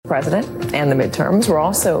president and the midterms. We're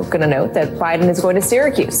also going to note that Biden is going to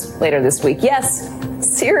Syracuse later this week. Yes,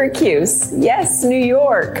 Syracuse. Yes, New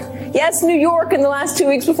York. Yes, New York in the last 2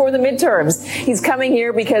 weeks before the midterms. He's coming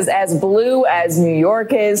here because as blue as New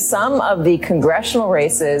York is, some of the congressional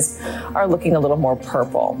races are looking a little more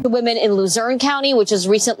purple. The women in Luzerne County, which is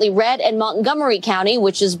recently red, and Montgomery County,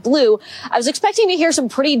 which is blue. I was expecting to hear some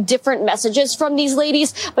pretty different messages from these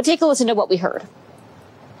ladies, but take a listen to what we heard.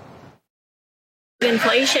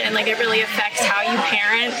 Inflation, it really affects how you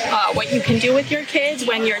parent, what you can do with your kids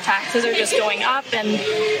when your taxes are just going up and,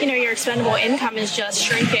 your expendable income is just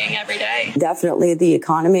shrinking every day. Definitely the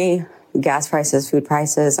economy, gas prices, food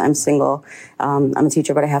prices. I'm single. I'm a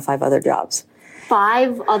teacher, but I have 5 other jobs.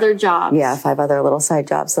 5 other jobs? Yeah, 5 other little side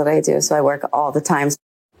jobs that I do. So I work all the time.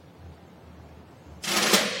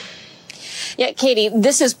 Yeah, Katie,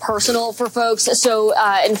 this is personal for folks. So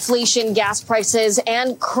inflation, gas prices,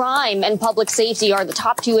 and crime and public safety are the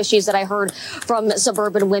top 2 issues that I heard from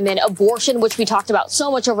suburban women. Abortion, which we talked about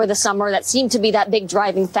so much over the summer, that seemed to be that big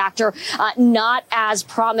driving factor, not as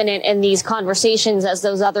prominent in these conversations as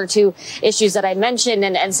those other 2 issues that I mentioned.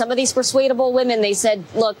 And some of these persuadable women, they said,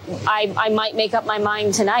 look, I might make up my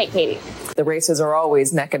mind tonight, Katie. The races are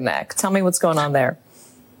always neck and neck. Tell me what's going on there.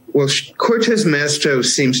 Well, Cortez Masto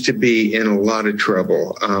seems to be in a lot of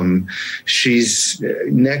trouble. She's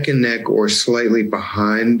neck and neck or slightly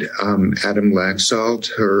behind Adam Laxalt,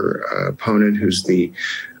 her opponent, who's the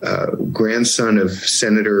grandson of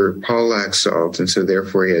Senator Paul Laxalt, and so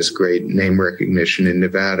therefore he has great name recognition in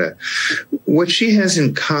Nevada. What she has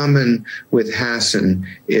in common with Hassan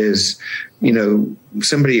is,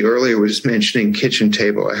 somebody earlier was mentioning kitchen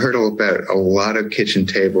table. I heard about a lot of kitchen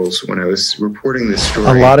tables when I was reporting this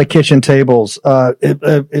story. A lot of kitchen tables.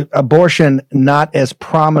 Abortion not as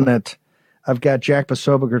prominent. I've got Jack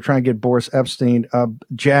Posobiec trying to get Boris Epstein.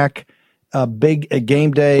 Jack, big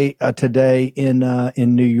game day today in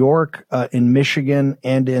New York, in Michigan,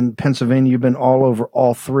 and in Pennsylvania. You've been all over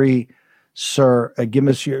all 3, sir. Give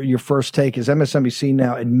us your first take as MSNBC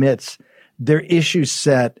now admits their issue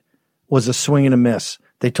set was a swing and a miss.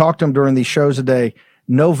 They talked to him during these shows today.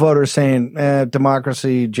 No voter saying,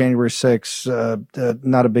 democracy, January 6th,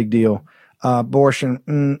 not a big deal. Abortion,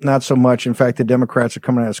 not so much. In fact, the Democrats are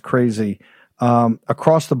coming at us crazy.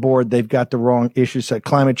 Across the board, they've got the wrong issue set.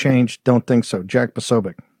 Climate change, don't think so. Jack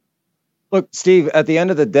Posobiec. Look, Steve, at the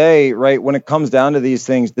end of the day, right, when it comes down to these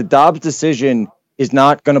things, the Dobbs decision is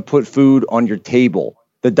not going to put food on your table.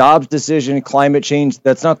 The Dobbs decision, climate change,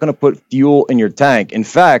 that's not going to put fuel in your tank. In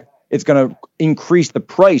fact, it's going to increase the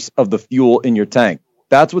price of the fuel in your tank.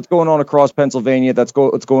 That's what's going on across Pennsylvania. That's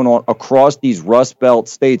what's going on across these Rust Belt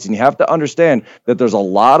states. And you have to understand that there's a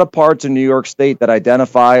lot of parts of New York State that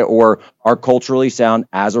identify or are culturally sound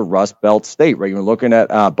as a Rust Belt state, right? You're looking at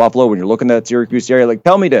Buffalo, when you're looking at Syracuse area,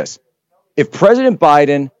 tell me this. If President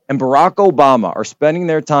Biden and Barack Obama are spending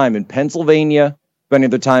their time in Pennsylvania, spending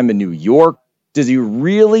their time in New York, does he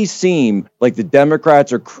really seem like the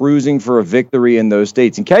Democrats are cruising for a victory in those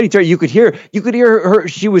states? And Katie Terry, you could hear her.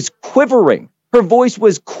 She was quivering. Her voice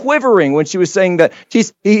was quivering when she was saying that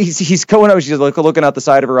he's going up. She's looking out the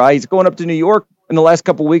side of her eye. He's going up to New York in the last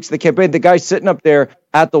couple of weeks of the campaign. The guy sitting up there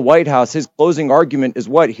at the White House, his closing argument is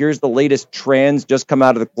what? Here's the latest trans just come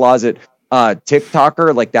out of the closet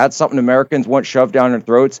TikToker. That's something Americans want shoved down their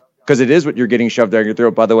throats. Because it is what you're getting shoved down your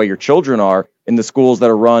throat. By the way, your children are in the schools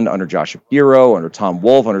that are run under Josh Shapiro, under Tom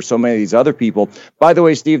Wolf, under so many of these other people. By the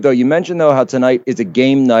way, Steve, though, you mentioned, how tonight is a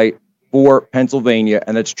game night for Pennsylvania.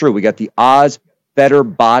 And that's true. We got the Oz Better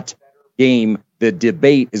Bot game. The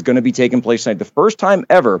debate is going to be taking place tonight. The first time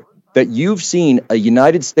ever that you've seen a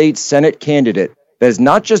United States Senate candidate that is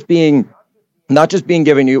not just being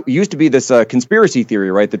given, it used to be this conspiracy theory,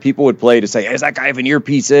 right? That people would play to say, hey, does that guy have an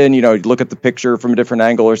earpiece in? Look at the picture from a different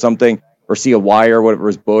angle or something, or see a wire, whatever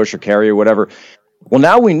is Bush or Kerry or whatever. Well,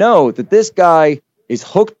 now we know that this guy is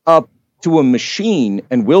hooked up to a machine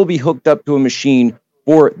and will be hooked up to a machine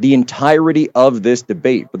for the entirety of this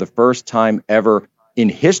debate for the first time ever in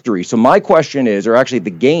history. So my question is, or actually the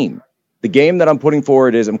game that I'm putting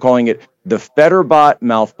forward is, I'm calling it the Fetterbot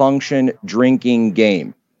malfunction drinking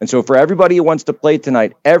game. And so for everybody who wants to play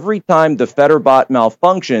tonight, every time the Fetterbot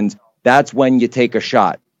malfunctions, that's when you take a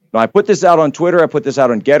shot. Now, I put this out on Twitter. I put this out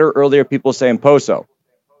on Getter earlier. People saying, Poso,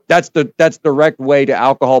 that's direct way to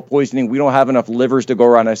alcohol poisoning. We don't have enough livers to go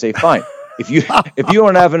around. I say, fine. if you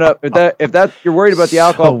don't have enough, if that you're worried about the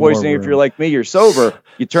alcohol poisoning, if you're like me, you're sober,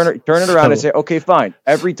 you turn it around and say, okay, fine.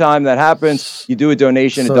 Every time that happens, you do a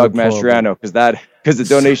donation to Doug Mastriano because the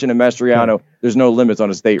donation to Mastriano, there's no limits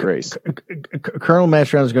on a state race. Colonel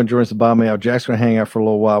Mastriano is going to join us at the bottom of the hour. Jack's going to hang out for a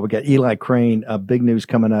little while. We got Eli Crane, big news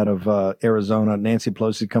coming out of Arizona. Nancy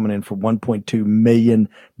Pelosi coming in for $1.2 million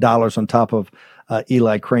on top of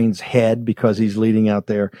Eli Crane's head because he's leading out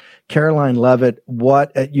there. Caroline Leavitt,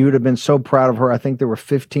 you would have been so proud of her. I think there were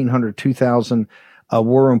 1,500, 2,000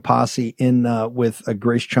 War Room posse in with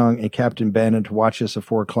Grace Chung and Captain Bannon to watch this at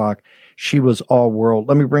 4:00. She was all world.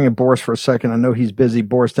 Let me bring in Boris for a second. I know he's busy.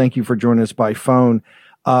 Boris, thank you for joining us by phone.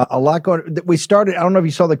 A lot going. We started. I don't know if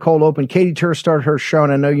you saw the cold open. Katie Tur started her show,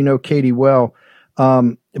 and I know you know Katie well.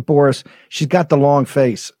 Boris, she's got the long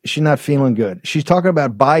face. She's not feeling good. She's talking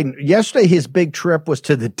about Biden. Yesterday, his big trip was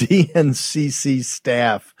to the DNCC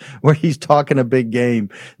staff where he's talking a big game.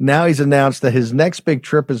 Now he's announced that his next big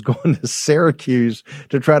trip is going to Syracuse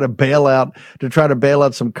to try to bail out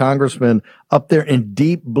some congressmen up there in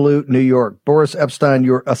deep blue New York. Boris Epshteyn,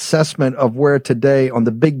 your assessment of where today on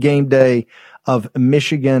the big game day of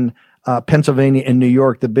Michigan, Pennsylvania, and New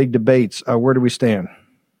York, the big debates, where do we stand?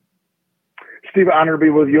 Steve, honored to be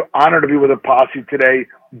with you. Honored to be with the posse today.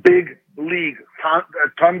 Big league,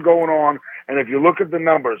 ton going on. And if you look at the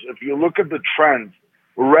numbers, if you look at the trends,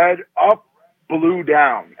 red up, blue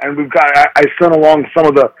down. And we've got. I sent along some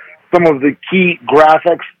of the key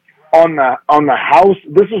graphics on the House.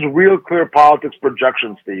 This is Real Clear Politics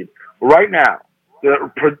projection, Steve. Right now,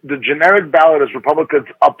 the generic ballot is Republicans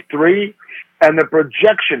up 3, and the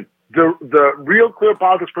projection, the Real Clear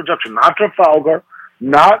Politics projection, not Trafalgar,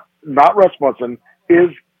 not Rasmussen, is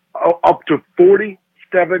up to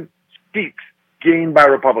 47 seats gained by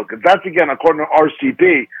Republicans. That's, again, according to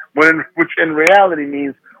RCP, which in reality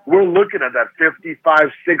means we're looking at that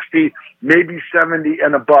 55, 60, maybe 70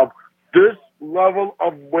 and above. This level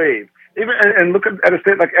of wave, and look at a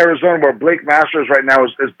state like Arizona where Blake Masters right now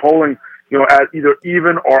is polling, at either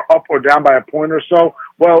even or up or down by a point or so.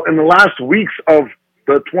 Well, in the last weeks of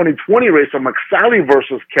the 2020 race of McSally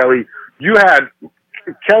versus Kelly, you had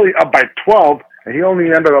Kelly up by 12, and he only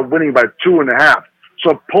ended up winning by 2.5.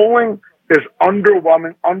 So polling is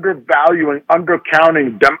underwhelming, undervaluing,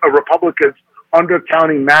 undercounting Republicans,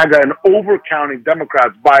 undercounting MAGA, and overcounting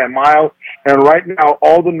Democrats by a mile. And right now,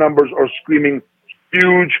 all the numbers are screaming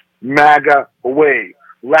huge MAGA away.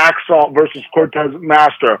 Laxalt versus Cortez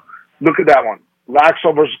Masto. Look at that one.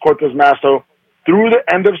 Laxalt versus Cortez Masto. Through the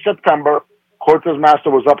end of September, Cortez Masto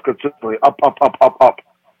was up consistently, up.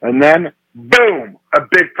 And then, boom, a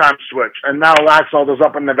big-time switch. And now Laxalt is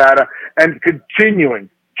up in Nevada and continuing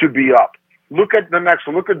to be up. Look at the next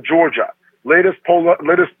one. Look at Georgia. Latest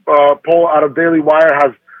poll out of Daily Wire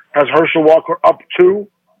has Herschel Walker up 2.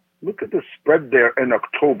 Look at the spread there in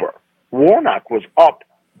October. Warnock was up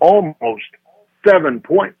almost 7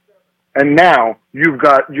 points. And now you've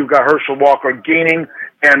got Herschel Walker gaining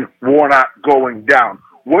and Warnock going down.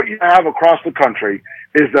 What you have across the country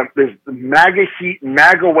is the MAGA heat,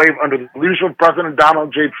 MAGA wave under the leadership of President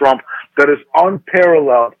Donald J. Trump that is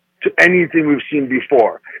unparalleled to anything we've seen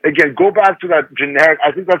before. Again, go back to that generic,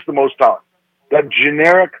 I think that's the most telling, that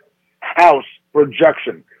generic House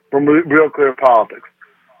projection from Real Clear Politics.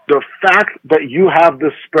 The fact that you have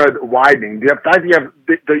this spread widening, the fact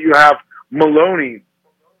that you have Maloney,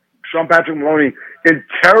 Sean Patrick Maloney, in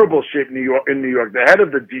terrible shape in New York, the head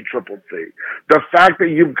of the DCCC. The fact that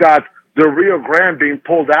you've got the Rio Grande being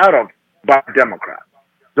pulled out of by Democrats.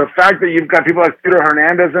 The fact that you've got people like Peter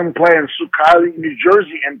Hernandez in play and Sukhali, New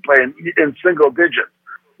Jersey in play in single digits.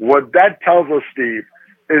 What that tells us, Steve,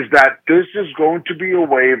 is that this is going to be a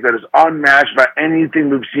wave that is unmatched by anything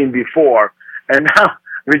we've seen before. And now,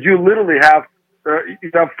 you literally have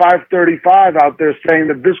 535 out there saying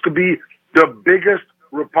that this could be the biggest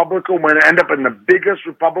Republican win, end up in the biggest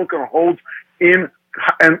Republican holds in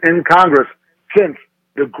Congress since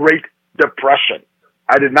the Great Depression.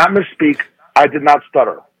 I did not misspeak. I did not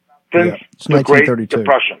stutter. Since the Great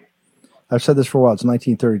Depression. I've said this for a while. It's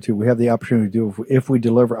 1932. We have the opportunity to do if we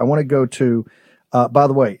deliver. I want to go to, by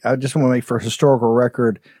the way, I just want to make for historical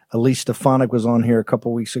record, Elise Stefanik was on here a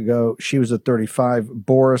couple of weeks ago. She was at 35.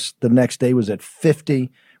 Boris the next day was at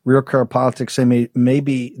 50. Real Clear Politics say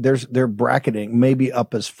maybe they're bracketing maybe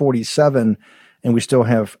up as 47, and we still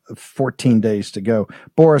have 14 days to go.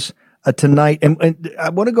 Boris, tonight, and I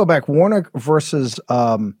want to go back. Warnock versus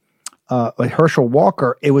Herschel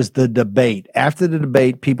Walker. It was the debate. After the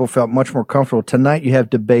debate, people felt much more comfortable. Tonight, you have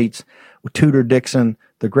debates with Tudor Dixon,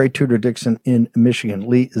 the great Tudor Dixon in Michigan,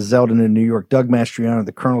 Lee Zeldin in New York, Doug Mastriano,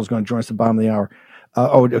 the colonel, is going to join us at the bottom of the hour.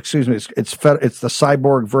 Excuse me. It's the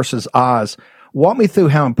Cyborg versus Oz. Walk me through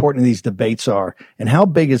how important these debates are, and how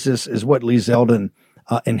big is what Lee Zeldin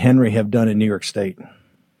and Henry have done in New York State.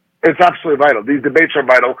 It's absolutely vital. These debates are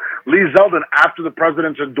vital. Lee Zeldin, after the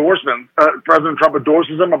president's endorsement, President Trump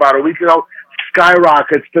endorses him about a week ago,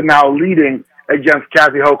 skyrockets to now leading against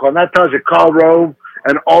Kathy Hochul. And that tells you, Karl Rove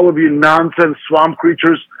and all of you nonsense swamp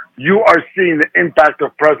creatures, you are seeing the impact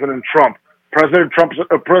of President Trump. President Trump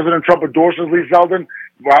endorses Lee Zeldin.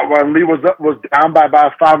 When Lee was down by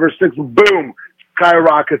about 5 or 6, boom,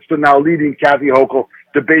 skyrockets to now leading Kathy Hochul.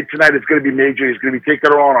 Debate tonight is going to be major. He's going to be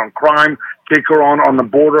taking her on crime, take her on the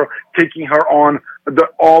border, taking her on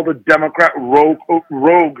all the Democrat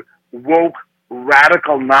rogue, woke,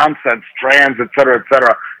 radical nonsense, trans, et cetera, et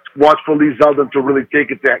cetera. Watch for Lee Zeldin to really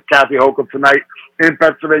take it to Kathy Hochul tonight in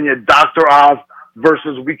Pennsylvania. Dr. Oz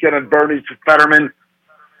versus Weekend at Bernie's Fetterman.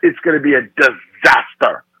 It's going to be a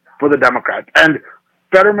disaster for the Democrats. And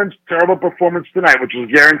Fetterman's terrible performance tonight, which is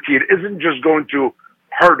guaranteed, isn't just going to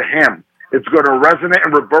hurt him. It's going to resonate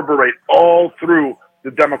and reverberate all through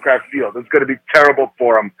the Democrat field. It's going to be terrible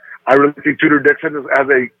for him. I really think Tudor Dixon has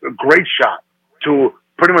a great shot to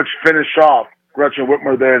pretty much finish off Gretchen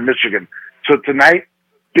Whitmer there in Michigan. So tonight,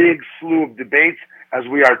 big slew of debates as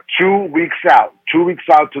we are 2 weeks out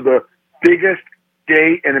to the biggest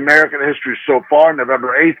day in American history so far,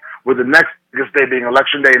 November 8th, with the next biggest day being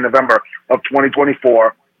Election Day in November of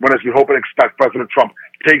 2024, when, as we hope and expect, President Trump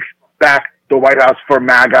takes back the White House for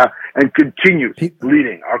MAGA and continues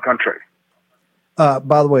leading our country.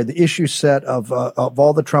 By the way, the issue set of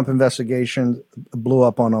all the Trump investigations blew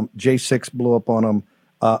up on them. J6 blew up on them.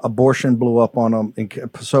 Abortion blew up on them. And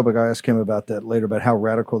Posobiec, I asked him about that later, about how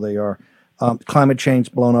radical they are. Climate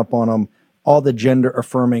change blown up on them. All the gender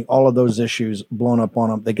affirming, all of those issues blown up on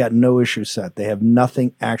them. They got no issue set. They have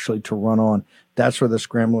nothing actually to run on. That's where they're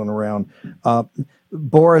scrambling around.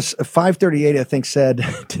 Boris, 538, I think, said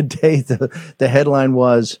today the headline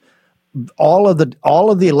was all of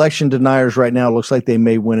the election deniers right now looks like they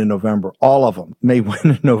may win in November. All of them may win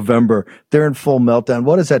in November. They're in full meltdown.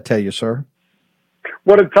 What does that tell you, sir?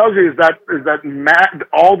 What it tells you is that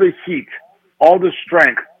all the heat, all the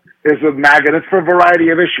strength is with MAGA, and it's for a variety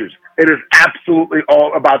of issues. It is absolutely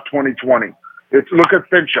all about 2020. Look at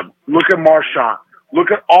Fincham, look at Marchand,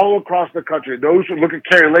 look at all across the country. Those who look at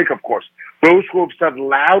Carrie Lake, of course. Those who have said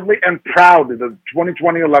loudly and proudly the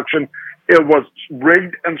 2020 election, it was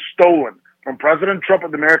rigged and stolen from President Trump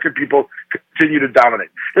and the American people, continue to dominate.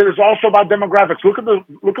 It is also about demographics. Look at the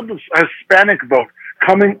Hispanic vote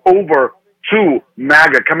coming over to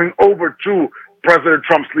MAGA, coming over to President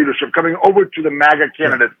Trump's leadership, coming over to the MAGA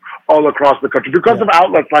candidates all across the country. Because of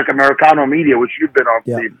outlets like Americano Media, which you've been on,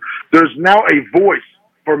 Steve, there's now a voice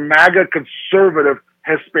for MAGA conservative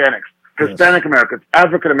Hispanics, Hispanic Americans,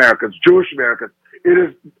 African Americans, Jewish Americans. It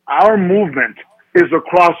is, our movement is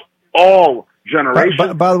across all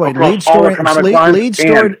generations. By the way, lead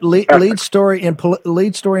story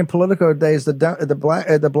in Politico today is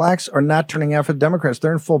the blacks are not turning out for the Democrats.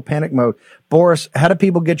 They're in full panic mode. Boris, how do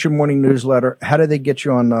people get your morning newsletter? How do they get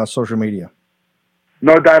you on social media?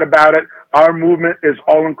 No doubt about it. Our movement is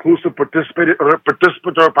all-inclusive,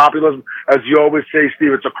 participatory populism, as you always say,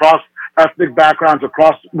 Steve. It's across ethnic backgrounds,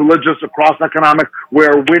 across religious, across economic.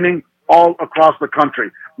 We're winning all across the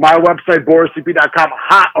country. My website, BorisCP.com,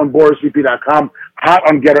 hot on BorisCP.com, hot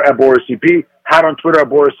on Getter at BorisCP, hot on Twitter at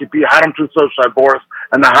BorisCP, hot on Truth Social at Boris,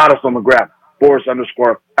 and the hottest on the gram,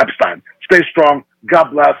 Boris_Epstein. Stay strong.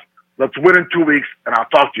 God bless. Let's win in 2 weeks, and I'll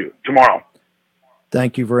talk to you tomorrow.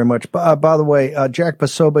 Thank you very much. By the way, Jack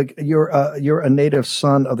Posobiec, you're a native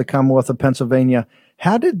son of the Commonwealth of Pennsylvania.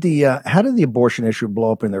 How did the abortion issue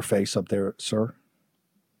blow up in their face up there, sir?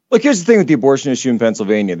 Look, here's the thing with the abortion issue in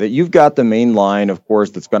Pennsylvania, that you've got the main line, of course,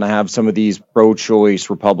 that's going to have some of these pro-choice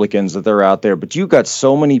Republicans that they're out there. But you've got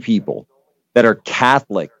so many people that are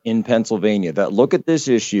Catholic in Pennsylvania that look at this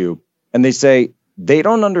issue and they say they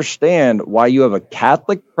don't understand why you have a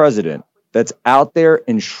Catholic president that's out there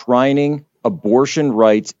enshrining abortion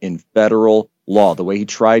rights in federal law, the way he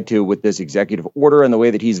tried to with this executive order and the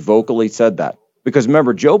way that he's vocally said that. Because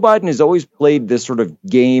remember, Joe Biden has always played this sort of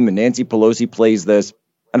game, and Nancy Pelosi plays this.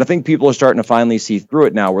 And I think people are starting to finally see through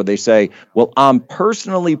it now, where they say, well, I'm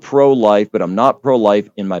personally pro-life, but I'm not pro-life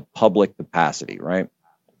in my public capacity, right?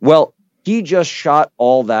 Well, he just shot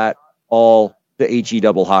all the HE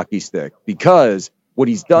double hockey stick, because what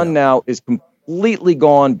he's done now is completely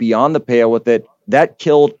gone beyond the pale with it. That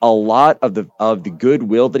killed a lot of the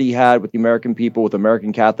goodwill that he had with the American people, with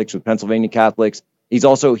American Catholics, with Pennsylvania Catholics. He's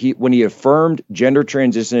also, when he affirmed gender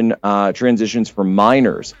transitions for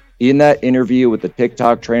minors, in that interview with the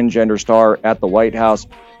TikTok transgender star at the White House,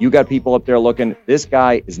 you got people up there looking, this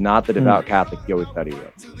guy is not the devout Catholic he always said he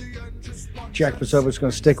was. Jack Posobiec is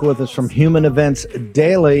going to stick with us from Human Events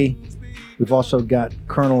Daily. We've also got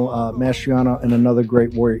Colonel Mastriano and another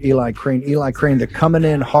great warrior, Eli Crane. Eli Crane, they're coming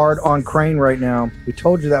in hard on Crane right now. We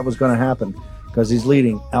told you that was going to happen because he's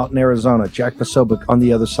leading out in Arizona. Jack Posobiec on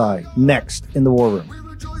the other side. Next in the War Room.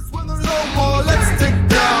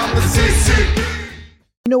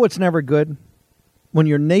 You know what's never good? When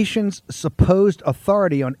your nation's supposed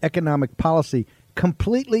authority on economic policy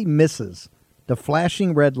completely misses the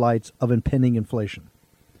flashing red lights of impending inflation.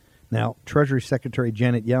 Now, Treasury Secretary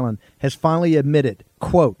Janet Yellen has finally admitted,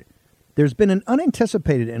 quote, there's been an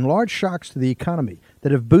unanticipated and large shocks to the economy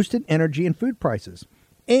that have boosted energy and food prices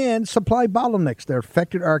and supply bottlenecks that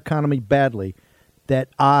affected our economy badly that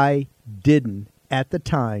I didn't, at the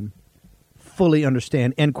time, fully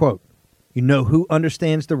understand, end quote. You know who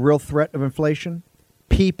understands the real threat of inflation?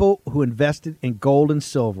 People who invested in gold and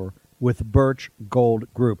silver with Birch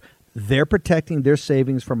Gold Group. They're protecting their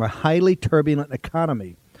savings from a highly turbulent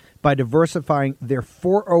economy by diversifying their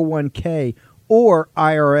 401k or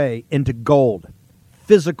IRA into gold,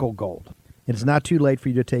 physical gold. It's not too late for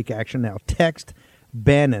you to take action now. Text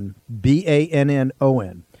Bannon, Bannon,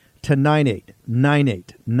 to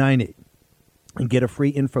 989898 and get a free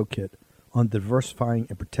info kit on diversifying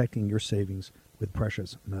and protecting your savings with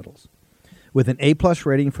precious metals. With an A-plus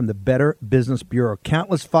rating from the Better Business Bureau,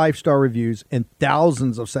 countless 5-star reviews, and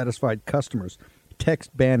thousands of satisfied customers,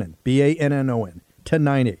 text Bannon, Bannon, to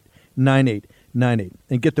 989898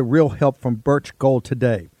 and get the real help from Birch Gold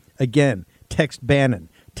today. Again, text Bannon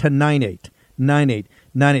to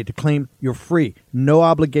 989898 to claim your free,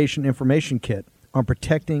 no-obligation information kit on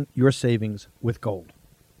protecting your savings with gold.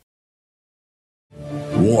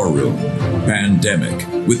 War Room Pandemic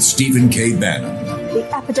with Stephen K. Bannon. The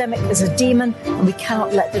epidemic is a demon, and we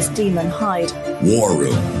cannot let this demon hide. War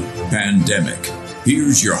Room Pandemic.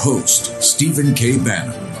 Here's your host, Stephen K.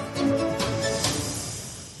 Bannon.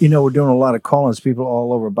 You know, we're doing a lot of call-ins, people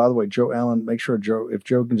all over. By the way, Joe Allen, make sure if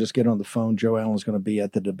Joe can just get on the phone, Joe Allen's going to be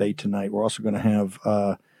at the debate tonight. We're also going to have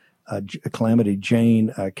Calamity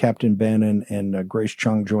Jane, Captain Bannon, and Grace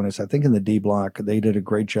Chung join us. I think in the D block, they did a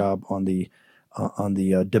great job on the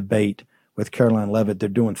debate with Caroline Leavitt. They're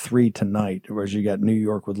doing 3 tonight, whereas you got New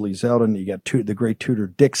York with Lee Zeldin, you got the great Tudor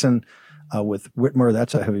Dixon with Whitmer.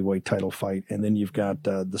 That's a heavyweight title fight, and then you've got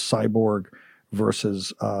the Cyborg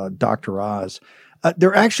versus Dr. Oz.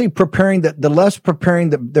 They're actually preparing they're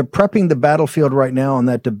prepping the battlefield right now on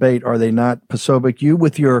that debate, are they not, Posobiec? You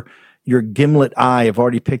with your gimlet eye have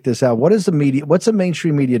already picked this out. What's the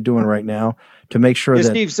mainstream media doing right now to make sure that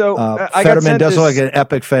Steve, so Fetterman doesn't look like an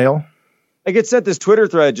epic fail? I get sent this Twitter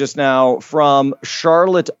thread just now from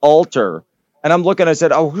Charlotte Alter, and I'm looking. I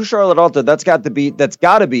said, "Oh, who's Charlotte Alter? That's got to be,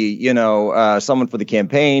 someone for the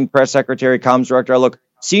campaign, press secretary, comms director." I look,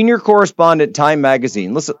 senior correspondent, Time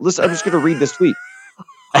Magazine. Listen. I'm just going to read this tweet.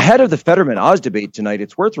 Ahead of the Fetterman-Oz debate tonight,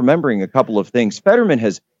 it's worth remembering a couple of things. Fetterman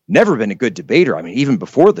has never been a good debater. I mean, even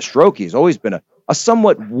before the stroke, he's always been a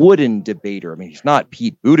somewhat wooden debater. I mean, he's not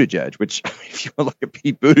Pete Buttigieg, which, if you look at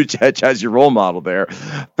Pete Buttigieg as your role model there,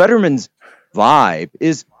 Fetterman's vibe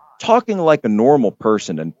is talking like a normal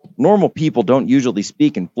person, and normal people don't usually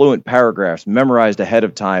speak in fluent paragraphs memorized ahead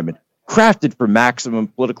of time and crafted for maximum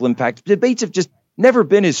political impact. Debates have just never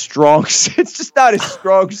been his strong suit. It's just not his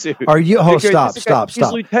strong suit. Are you? Oh, stop. This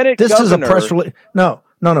is a press release. No,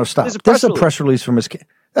 stop. This is a press release from his.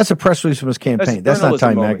 That's a press release from his campaign. That's not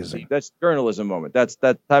Time Magazine. That's journalism moment. That's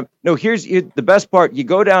that time. No, here's the best part. You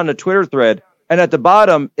go down the Twitter thread, and at the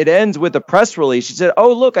bottom, it ends with a press release. She said,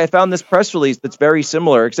 "Oh, look, I found this press release that's very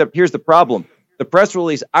similar, except here's the problem. The press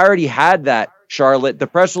release, I already had that, Charlotte. The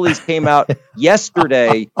press release came out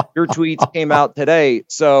yesterday. Your tweets came out today.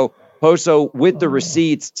 So, Poso, with the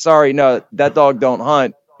receipts, sorry, no, that dog don't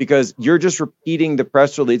hunt, because you're just repeating the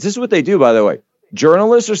press release." This is what they do, by the way.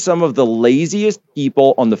 Journalists are some of the laziest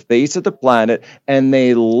people on the face of the planet, and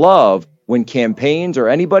they love when campaigns or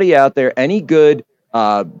anybody out there, any good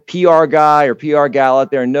PR guy or PR gal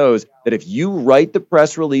out there knows that if you write the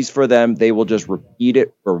press release for them, they will just repeat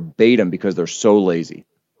it verbatim because they're so lazy.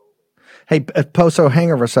 Hey, Poso,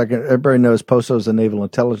 hang over a second. Everybody knows Poso is a naval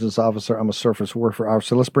intelligence officer. I'm a surface warfare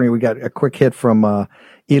officer. We got a quick hit from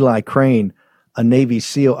Eli Crane, a Navy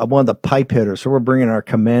SEAL, one of the pipe hitters. So we're bringing our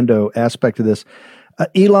commando aspect of this.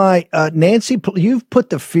 Eli, Nancy, you've put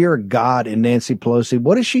the fear of God in Nancy Pelosi.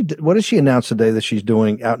 What does she announce today that she's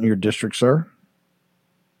doing out in your district, sir?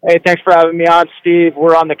 Hey, thanks for having me on, Steve.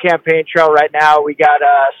 We're on the campaign trail right now. We got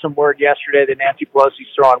some word yesterday that Nancy Pelosi's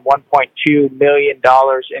throwing $1.2 million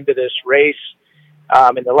into this race.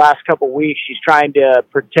 In the last couple of weeks, she's trying to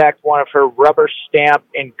protect one of her rubber stamp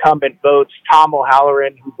incumbent votes, Tom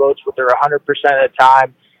O'Halloran, who votes with her 100% of the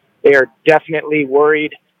time. They are definitely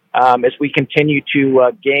worried as we continue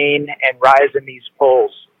to gain and rise in these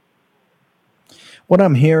polls. What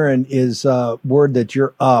I'm hearing is word that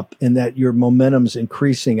you're up and that your momentum's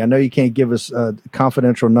increasing. I know you can't give us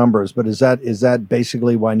confidential numbers, but is that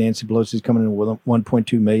basically why Nancy Pelosi's coming in with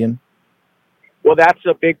 1.2 million? Well, that's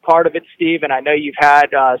a big part of it, Steve. And I know you've had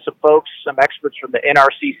some experts from the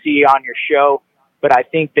NRCC on your show, but I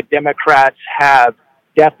think the Democrats have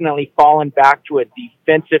definitely fallen back to a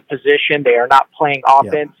defensive position. They are not playing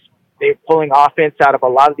offense. They're pulling offense out of a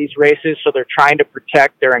lot of these races, so they're trying to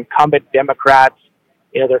protect their incumbent Democrats.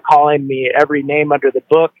 You know, they're calling me every name under the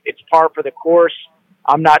book. It's par for the course.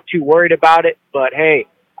 I'm not too worried about it, but hey,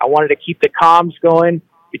 I wanted to keep the comms going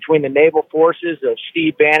between the naval forces of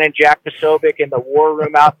Steve Bannon, Jack Posobiec, and the war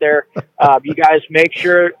room out there. You guys make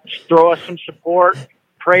sure, throw us some support,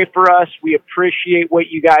 pray for us. We appreciate what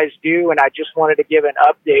you guys do, and I just wanted to give an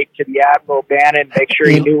update to the Admiral Bannon, make sure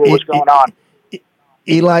he knew what was going on.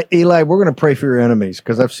 Eli, we're going to pray for your enemies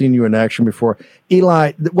because I've seen you in action before.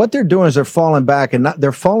 Eli, what they're doing is they're falling back, and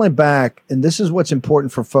this is what's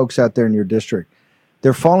important for folks out there in your district.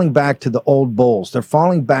 They're falling back to the old bulls. They're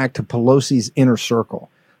falling back to Pelosi's inner circle.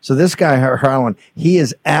 So this guy, Harlan, he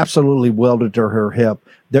is absolutely welded to her hip.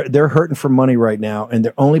 They're hurting for money right now, and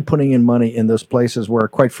they're only putting in money in those places where,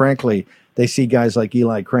 quite frankly, they see guys like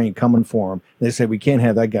Eli Crane coming for them. They say, we can't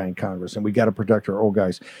have that guy in Congress, and we got to protect our old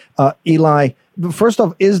guys. Eli, first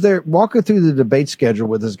off, walk her through the debate schedule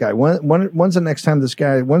with this guy. When's the next time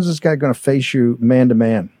when's this guy going to face you man to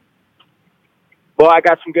man? Well, I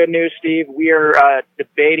got some good news, Steve. We are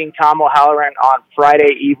debating Tom O'Halloran on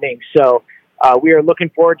Friday evening, so we are looking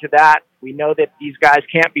forward to that. We know that these guys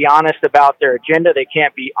can't be honest about their agenda. They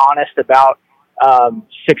can't be honest about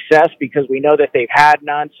success because we know that they've had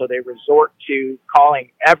none. So they resort to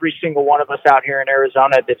calling every single one of us out here in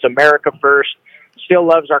Arizona that's America first, still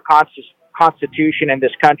loves our Constitution in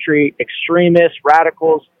this country, extremists,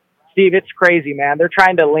 radicals. Steve, it's crazy, man. They're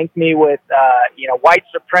trying to link me with, white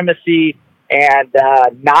supremacy and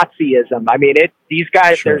Nazism. I mean, these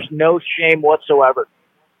guys, sure. There's no shame whatsoever.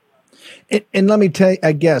 And let me tell you,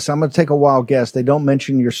 I guess, I'm going to take a wild guess. They don't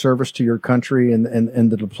mention your service to your country and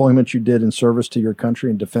the deployment you did in service to your country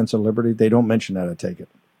in defense of liberty. They don't mention that, I take it.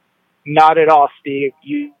 Not at all, Steve.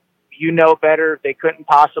 You know better. They couldn't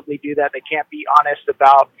possibly do that. They can't be honest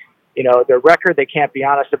about, their record. They can't be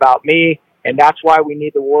honest about me. And that's why we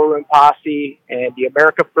need the War Room Posse and the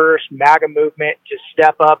America First MAGA movement to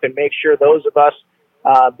step up and make sure those of us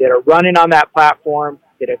that are running on that platform,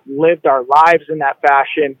 that have lived our lives in that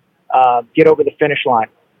fashion, get over the finish line.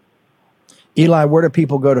 Eli, where do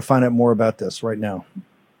people go to find out more about this right now?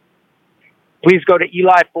 Please go to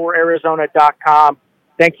eli4arizona.com.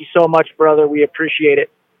 Thank you so much, brother. We appreciate it.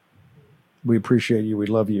 We appreciate you. We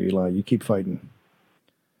love you, Eli. You keep fighting.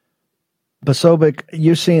 Posobiec,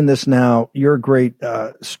 you're seeing this now. You're a great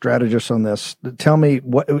strategist on this. Tell me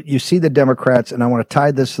what you see the Democrats, and I want to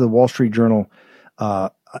tie this to the Wall Street Journal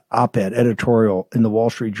op-ed editorial in the Wall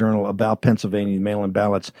Street Journal about Pennsylvania mail-in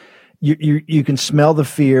ballots. You can smell the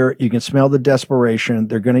fear. You can smell the desperation.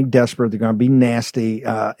 They're getting desperate. They're going to be nasty,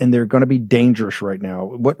 and they're going to be dangerous right now.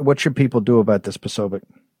 What should people do about this, Posobiec?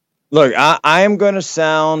 Look, I am going to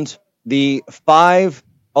sound the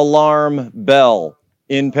 5-alarm bell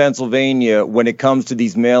in Pennsylvania when it comes to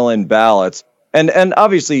these mail-in ballots. And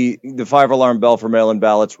obviously the 5-alarm bell for mail-in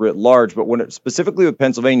ballots writ large, but when specifically with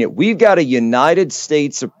Pennsylvania, we've got a United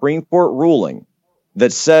States Supreme Court ruling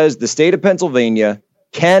that says the state of Pennsylvania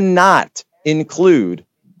cannot include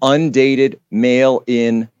undated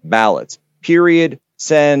mail-in ballots. Period.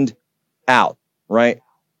 Send out. Right?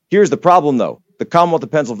 Here's the problem, though. The Commonwealth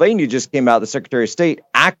of Pennsylvania just came out. The Secretary of State,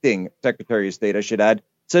 acting Secretary of State, I should add,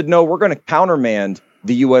 said, no, we're going to countermand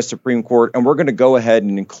the U.S. Supreme Court, and we're going to go ahead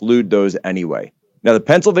and include those anyway. Now, the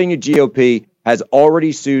Pennsylvania GOP has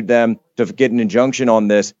already sued them to get an injunction on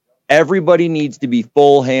this. Everybody needs to be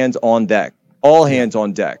full hands on deck, all hands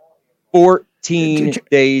on deck. 14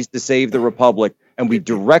 days to save the republic, and we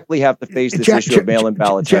directly have to face this issue of mail-in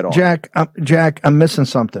ballots head on. Jack, I'm missing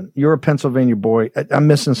something. You're a Pennsylvania boy. I'm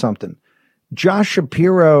missing something. Josh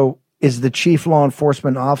Shapiro is the chief law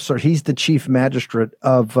enforcement officer. He's the chief magistrate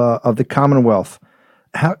of the Commonwealth.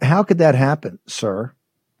 How could that happen, sir?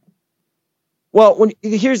 Well,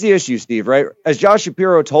 here's the issue, Steve, right? As Josh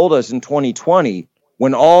Shapiro told us in 2020,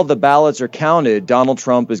 when all the ballots are counted, Donald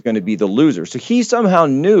Trump is going to be the loser. So he somehow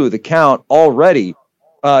knew the count already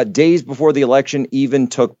days before the election even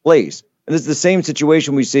took place. And this is the same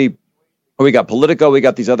situation we see We got Politico. We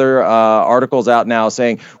got these other articles out now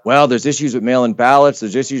saying, well, there's issues with mail-in ballots.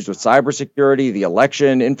 There's issues with cybersecurity, the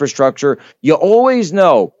election infrastructure. You always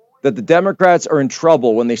know that the Democrats are in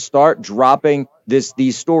trouble when they start dropping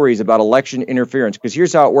these stories about election interference. Because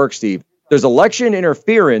here's how it works, Steve. There's election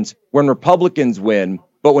interference when Republicans win,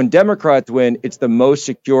 but when Democrats win, it's the most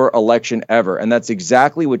secure election ever. And that's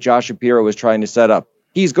exactly what Josh Shapiro is trying to set up.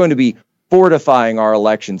 He's going to be fortifying our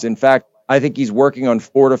elections. In fact, I think he's working on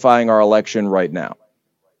fortifying our election right now.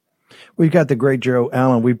 We've got the great Joe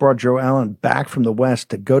Allen. We brought Joe Allen back from the West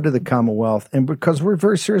to go to the Commonwealth. And because we're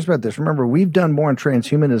very serious about this, remember, we've done more on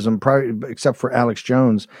transhumanism, probably, except for Alex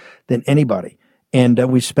Jones, than anybody. And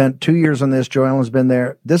we spent 2 years on this. Joe Allen's been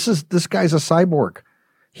there. This guy's a cyborg.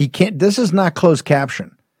 He can't. This is not closed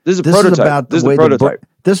caption. This is a prototype. Is about this is a prototype.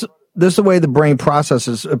 This is the way the brain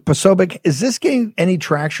processes. Posobiec, is this getting any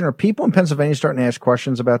traction? Are people in Pennsylvania starting to ask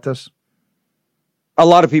questions about this? A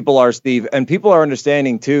lot of people are, Steve, and people are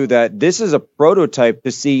understanding, too, that this is a prototype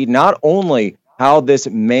to see not only how this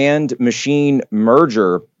manned machine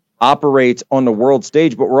merger operates on the world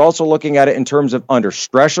stage, but we're also looking at it in terms of under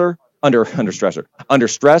stress, under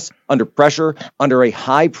pressure, under a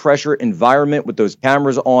high pressure environment with those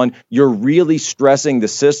cameras on. You're really stressing the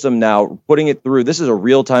system now, putting it through. This is a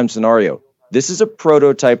real time scenario. This is a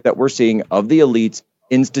prototype that we're seeing of the elites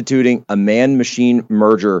instituting a man machine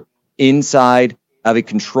merger inside of a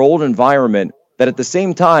controlled environment that at the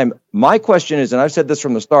same time, my question is, and I've said this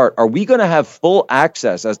from the start, are we going to have full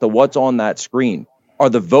access as to what's on that screen? Are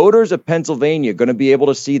the voters of Pennsylvania going to be able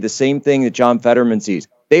to see the same thing that John Fetterman sees?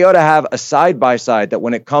 They ought to have a side-by-side that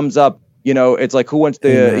when it comes up, it's like who wants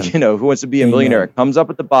to be a millionaire? It comes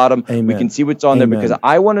up at the bottom. Amen. We can see what's on there because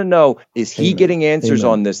I want to know, is he getting answers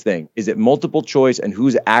on this thing? Is it multiple choice and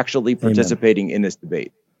who's actually participating in this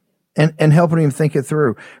debate? And helping him think it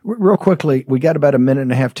through. Real quickly, we got about a minute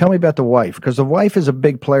and a half. Tell me about the wife, because the wife is a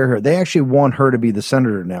big player here. They actually want her to be the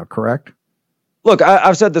senator now, correct? Look,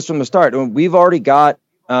 I've said this from the start. We've already got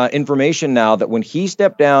information now that when he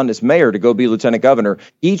stepped down as mayor to go be lieutenant governor,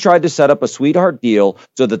 he tried to set up a sweetheart deal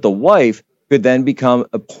so that the wife could then become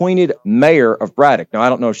appointed mayor of Braddock. Now, I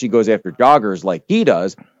don't know if she goes after joggers like he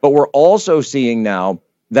does, but we're also seeing now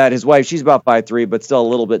that his wife, she's about 5'3", but still a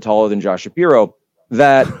little bit taller than Josh Shapiro,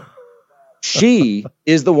 that she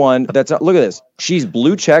is the one that's, look at this. She's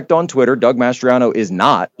blue checked on Twitter. Doug Mastriano is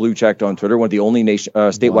not blue checked on Twitter. One of the only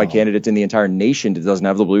statewide candidates in the entire nation that doesn't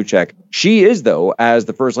have the blue check. She is, though, as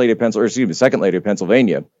the second lady of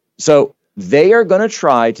Pennsylvania. So they are going to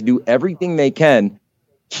try to do everything they can,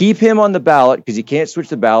 keep him on the ballot because you can't switch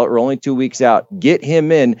the ballot. We're only 2 weeks out. Get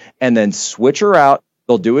him in and then switch her out.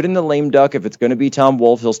 They'll do it in the lame duck. If it's going to be Tom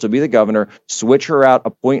Wolf, he'll still be the governor. Switch her out,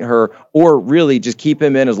 appoint her, or really just keep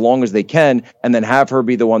him in as long as they can, and then have her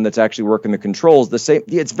be the one that's actually working the controls.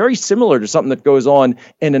 It's very similar to something that goes on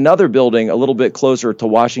in another building a little bit closer to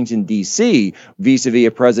Washington, D.C., vis-a-vis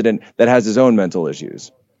a president that has his own mental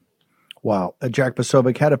issues. Wow. Jack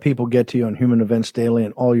Posobiec, how do people get to you on Human Events Daily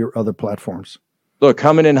and all your other platforms? Look,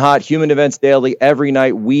 coming in hot, Human Events Daily every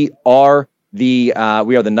night. We are the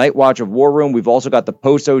Night Watch of War Room. We've also got the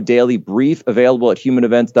Poso Daily Brief available at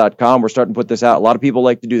humanevents.com. We're starting to put this out. A lot of people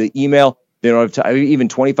like to do the email. They don't have even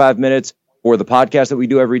 25 minutes for the podcast that we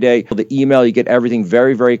do every day. The email, you get everything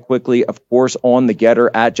very, very quickly. Of course, on the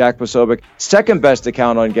Getter at Jack Posobiec. Second best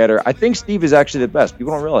account on Getter. I think Steve is actually the best.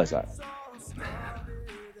 People don't realize that.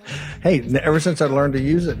 Hey, ever since I learned to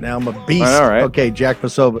use it, now I'm a beast. All right. Okay, Jack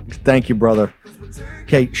Posobiec. Thank you, brother.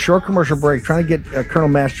 Okay, short commercial break. Trying to get Colonel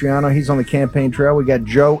Mastriano. He's on the campaign trail. We got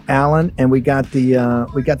Joe Allen, and we got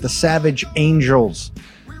the Savage Angels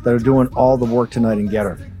that are doing all the work tonight in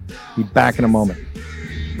Getter. Be back in a moment.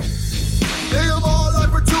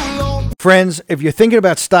 Friends, if you're thinking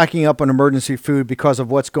about stocking up on emergency food because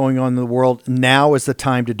of what's going on in the world, now is the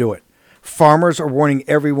time to do it. Farmers are warning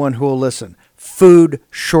everyone who will listen. Food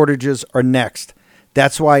shortages are next.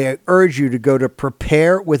 That's why I urge you to go to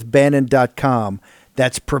preparewithbannon.com.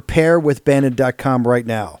 That's preparewithbannon.com right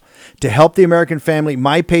now. To help the American family,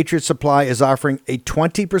 My Patriot Supply is offering a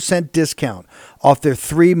 20% discount off their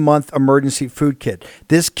 3-month emergency food kit.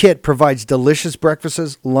 This kit provides delicious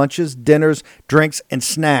breakfasts, lunches, dinners, drinks, and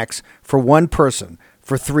snacks for one person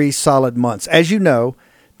for 3 solid months. As you know,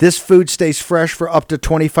 this food stays fresh for up to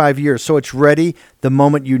 25 years, so it's ready the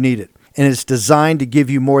moment you need it. And it's designed to give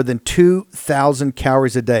you more than 2,000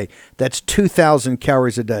 calories a day. That's 2,000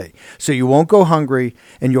 calories a day. So you won't go hungry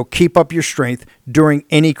and you'll keep up your strength during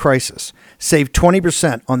any crisis. Save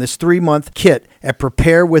 20% on this 3-month kit at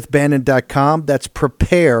preparewithbannon.com. That's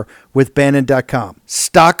preparewithbannon.com.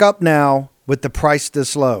 Stock up now with the price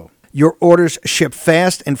this low. Your orders ship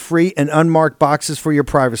fast and free in unmarked boxes for your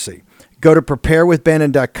privacy. Go to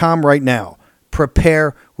preparewithbannon.com right now.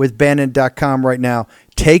 Preparewithbannon.com right now.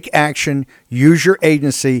 Take action. Use your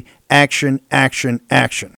agency. Action, action,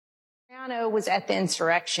 action. Mariano was at the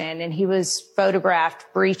insurrection and he was photographed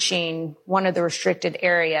breaching one of the restricted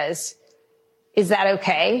areas. Is that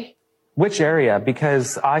okay? Which area?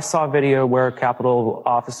 Because I saw a video where Capitol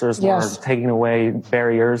officers were taking away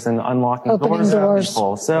barriers and unlocking doors for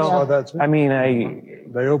people. So, I mean,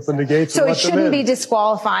 they opened the gates. So it shouldn't be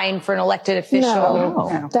disqualifying for an elected official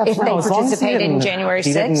if they participated in January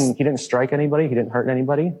 6th? He didn't strike anybody. He didn't hurt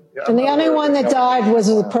anybody. And the only one that died was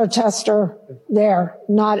a protester there,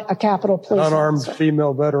 not a Capitol police unarmed officer.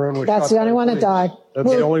 Female veteran. Was That's the only one that died. That's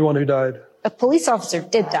the only one who died. A police officer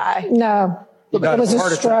did die. No. It was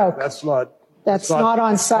a stroke. That's not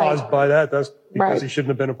on site. Caused by that. That's because he shouldn't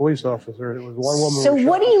have been a police officer. It was one woman. So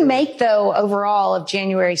what do you make though overall of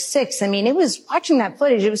January 6th? I mean, watching that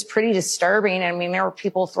footage, it was pretty disturbing. I mean, there were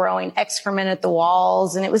people throwing excrement at the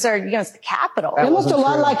walls and it was it's the Capitol. It looked a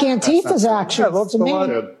lot like Antifa's actions. Yeah, it looked a lot,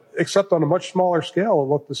 except on a much smaller scale. It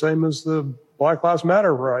looked the same as the Black Lives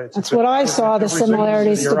Matter riots. That's what I saw, the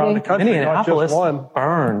similarities to be. Minneapolis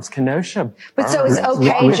burns, Kenosha burns. But so it's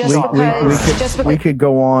okay we could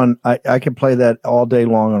go on. I could play that all day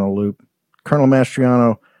long on a loop. Colonel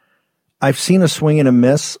Mastriano, I've seen a swing and a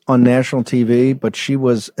miss on national TV, but she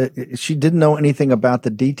didn't know anything about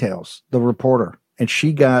the details, the reporter, and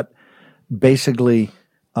she got basically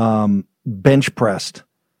bench pressed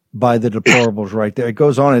by the deplorables right there. It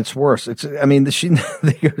goes on. It's worse. Police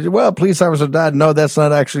officer died. No, that's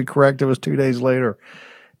not actually correct. It was 2 days later.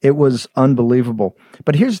 It was unbelievable.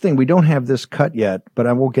 But here's the thing. We don't have this cut yet, but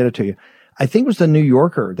I will get it to you. I think it was the New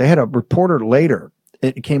Yorker. They had a reporter later.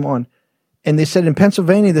 It came on. And they said in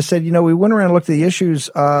Pennsylvania, they said, we went around and looked at the issues.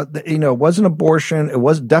 It wasn't abortion. It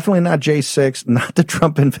was definitely not J6, not the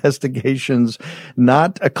Trump investigations,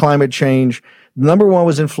 not a climate change. Number one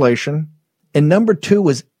was inflation. And number two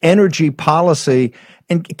was energy policy.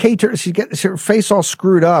 And Kate, she gets her face all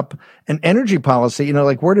screwed up. And energy policy,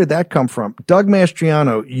 where did that come from? Doug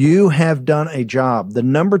Mastriano, you have done a job. The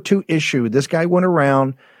number two issue, this guy went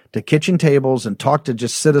around to kitchen tables and talked to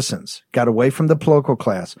just citizens, got away from the political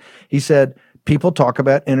class. He said, people talk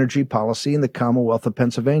about energy policy in the Commonwealth of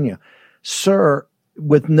Pennsylvania. Sir,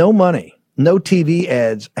 with no money, no TV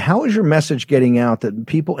ads, how is your message getting out that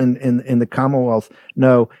people in the Commonwealth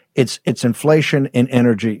know it's inflation and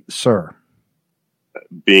energy, sir?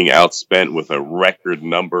 Being outspent with a record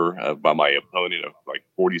number by my opponent of like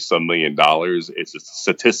 $40-some million. It's a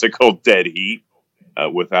statistical dead heat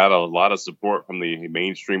without a lot of support from the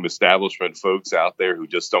mainstream establishment folks out there who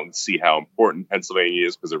just don't see how important Pennsylvania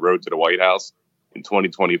is, because the road to the White House in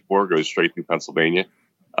 2024 goes straight through Pennsylvania.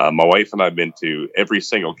 My wife and I have been to every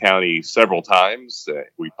single county several times.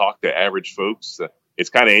 We talked to average folks. It's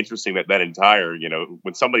kind of interesting that entire,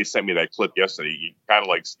 when somebody sent me that clip yesterday, you kind of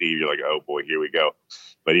like Steve, you're like, oh boy, here we go.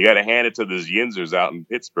 But you got to hand it to those Yinzers out in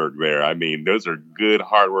Pittsburgh there. I mean, those are good,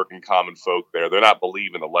 hardworking, common folk there. They're not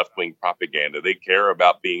believing the left-wing propaganda. They care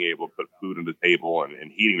about being able to put food on the table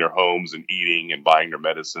and heating their homes and eating and buying their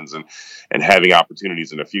medicines and having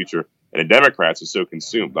opportunities in the future. And the Democrats are so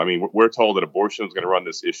consumed. I mean, we're told that abortion is going to run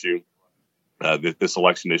this issue, this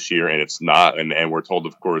election this year, and it's not. And we're told,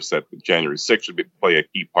 of course, that January 6th should play a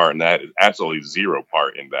key part in that. Absolutely zero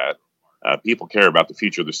part in that. People care about the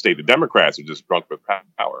future of the state. The Democrats are just drunk with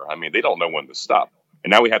power. I mean, they don't know when to stop.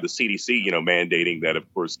 And now we have the CDC, mandating that,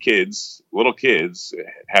 of course, little kids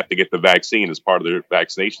have to get the vaccine as part of their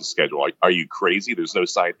vaccination schedule. Are you crazy? There's no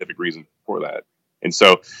scientific reason for that. And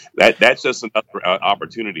so that's just another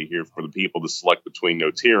opportunity here for the people to select between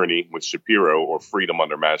no tyranny with Shapiro or freedom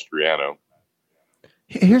under Mastriano.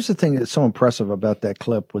 Here's the thing that's so impressive about that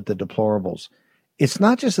clip with the deplorables. It's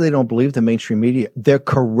not just that they don't believe the mainstream media. They're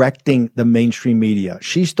correcting the mainstream media.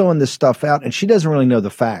 She's throwing this stuff out, and she doesn't really know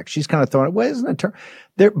the facts. She's kind of throwing it. Well, isn't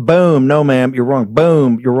it? Boom. No, ma'am. You're wrong.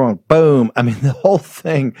 Boom. You're wrong. Boom. I mean, the whole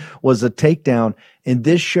thing was a takedown. And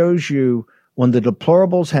this shows you when the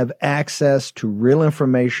deplorables have access to real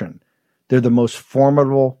information, they're the most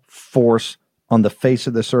formidable force on the face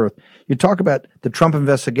of this earth. You talk about the Trump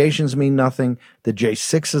investigations mean nothing. The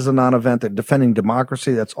J6 is a non-event. They're defending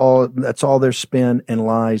democracy. That's all their spin and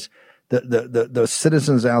lies. The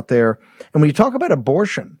citizens out there. And when you talk about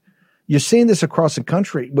abortion, you're seeing this across the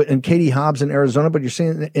country in Katie Hobbs in Arizona, but you're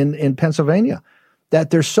seeing it in Pennsylvania, that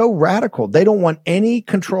they're so radical. They don't want any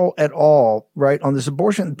control at all, right, on this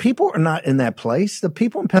abortion. People are not in that place. The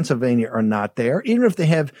people in Pennsylvania are not there. Even if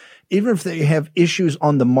they have issues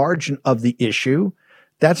on the margin of the issue,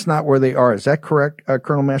 that's not where they are. Is that correct,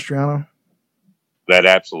 Colonel Mastriano? That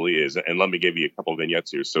absolutely is. And let me give you a couple of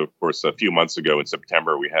vignettes here. So, of course, a few months ago in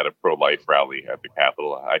September, we had a pro-life rally at the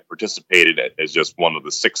Capitol. I participated as just one of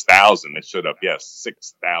the 6,000 that showed up. Yes,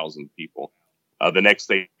 6,000 people. The next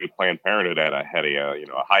day, Planned Parenthood had a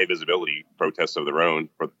high visibility protest of their own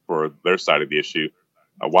for their side of the issue.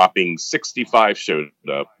 A whopping 65 showed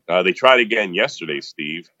up. They tried again yesterday,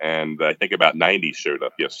 Steve, and I think about 90 showed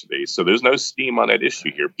up yesterday. So there's no steam on that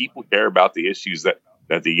issue here. People care about the issues that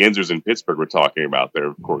the Yinzers in Pittsburgh were talking about there.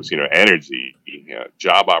 Of course, energy,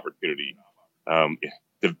 job opportunity,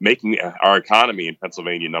 making our economy in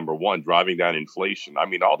Pennsylvania number one, driving down inflation. I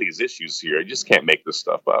mean, all these issues here. You just can't make this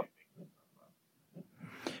stuff up.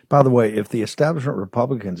 By the way, if the establishment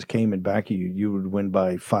Republicans came and back you, you would win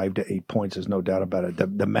by 5 to 8 points. There's no doubt about it.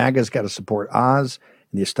 The MAGA's got to support Oz,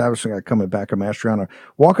 and the establishment got coming back on Mastriano.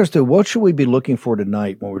 Walk us through, what should we be looking for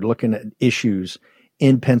tonight when we're looking at issues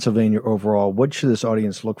in Pennsylvania overall? What should this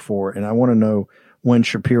audience look for? And I want to know when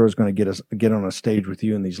Shapiro is going to get on a stage with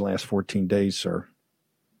you in these last 14 days, sir.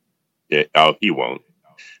 Yeah, he won't.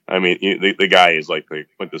 I mean, the guy is like the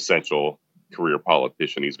quintessential career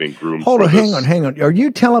politician. He's been groomed. Hold on, hang on. Are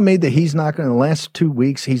you telling me that he's not going to, the last 2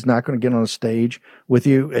 weeks, he's not going to get on a stage with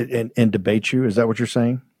you and debate you? Is that what you're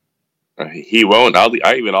saying? He won't.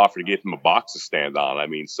 I even offered to give him a box to stand on. I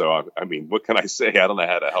mean, what can I say? I don't know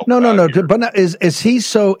how to help. No. But now, is he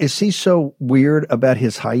so weird about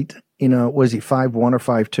his height? Was he 5'1" or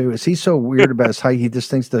 5'2"? Is he so weird about his height? He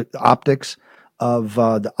just thinks the optics of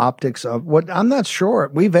what? I'm not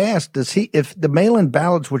sure. We've asked, if the mail-in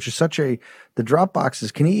ballots, which is the drop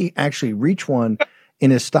boxes, can he actually reach one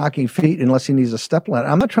in his stocking feet unless he needs a step ladder?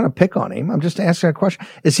 I'm not trying to pick on him. I'm just asking a question.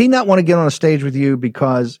 Does he not want to get on a stage with you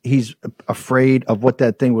because he's afraid of what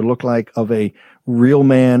that thing would look like of a real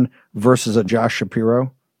man versus a Josh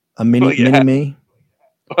Shapiro, a mini me?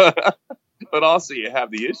 But also you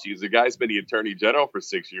have the issues. The guy's been the attorney general for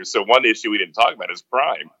 6 years. So one issue we didn't talk about is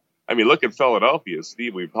crime. I mean, look at Philadelphia,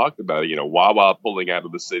 Steve. We've talked about it. Wawa pulling out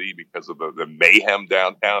of the city because of the mayhem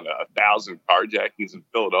downtown. 1,000 carjackings in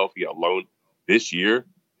Philadelphia alone this year.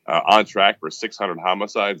 On track for 600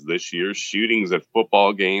 homicides this year. Shootings at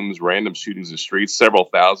football games, random shootings in streets, several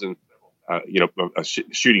thousand.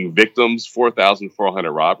 Shooting victims,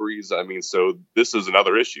 4,400 robberies. I mean, so this is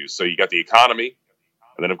another issue. So you got the economy,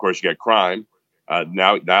 and then of course you got crime.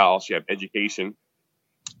 Now also you have education.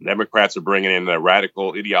 Democrats are bringing in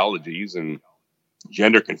radical ideologies and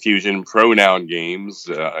gender confusion, pronoun games,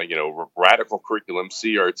 radical curriculum,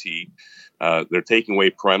 CRT. They're taking away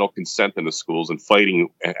parental consent in the schools and fighting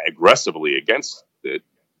aggressively against it.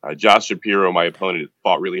 Josh Shapiro, my opponent,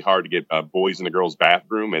 fought really hard to get boys in the girls'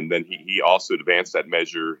 bathroom, and then he also advanced that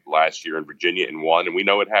measure last year in Virginia and won. And we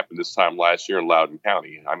know what happened this time last year in Loudoun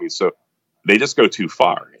County. I mean, so they just go too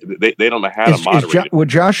far. They don't know how to moderate it. With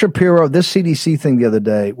Josh Shapiro, this CDC thing the other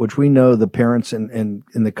day, which we know the parents in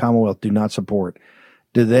the Commonwealth do not support,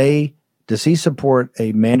 does he support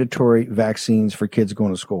a mandatory vaccines for kids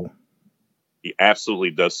going to school? He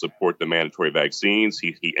absolutely does support the mandatory vaccines.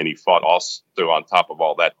 He fought also on top of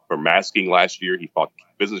all that for masking last year. He fought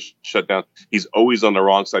business shutdown. He's always on the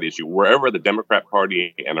wrong side of the issue. Wherever the Democrat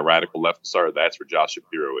Party and the radical leftists are, that's where Josh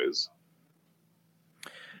Shapiro is.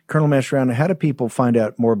 Colonel Mastriano, how do people find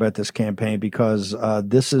out more about this campaign? Because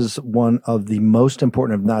this is one of the most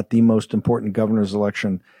important, if not the most important, governor's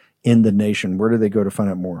election in the nation. Where do they go to find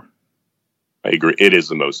out more? I agree. It is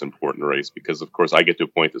the most important race because, of course, I get to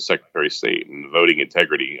appoint the Secretary of State, and the voting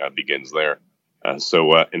integrity begins there.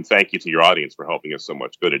 And thank you to your audience for helping us so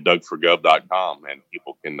much. Go to DougForGov.com, and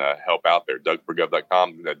people can help out there.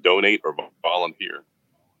 DougForGov.com, donate or volunteer.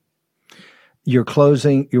 You're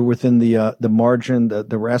closing. You're within the margin.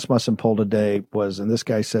 The Rasmussen poll today was, and this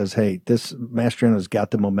guy says, "Hey, this Mastriano's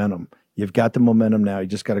got the momentum. You've got the momentum now. You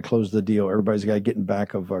just got to close the deal. Everybody's got to get in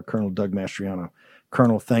back of Colonel Doug Mastriano."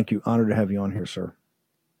 Colonel, thank you. Honored to have you on here, sir.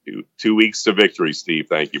 2 weeks to victory, Steve.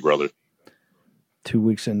 Thank you, brother. 2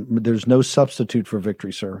 weeks in. There's no substitute for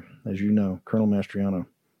victory, sir. As you know, Colonel Mastriano,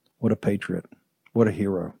 what a patriot, what a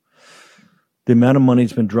hero. The amount of money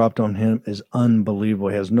that's been dropped on him is unbelievable.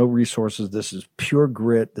 He has no resources. This is pure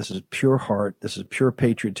grit. This is pure heart. This is pure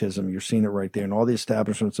patriotism. You're seeing it right there. And all the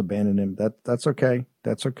establishments abandoned him. That's okay.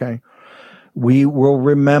 That's okay. We will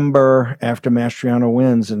remember after Mastriano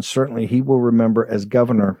wins, and certainly he will remember as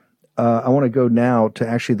governor. I want to go now to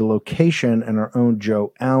actually the location and our own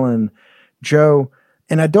Joe Allen. Joe,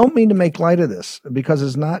 and I don't mean to make light of this because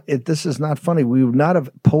this is not funny. We would not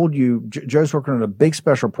have pulled you. Joe's working on a big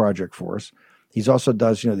special project for us. He's also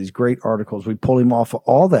does, these great articles. We pulled him off of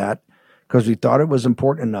all that because we thought it was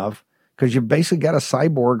important enough because you basically got a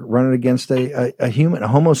cyborg running against a human, a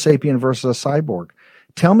Homo sapien versus a cyborg.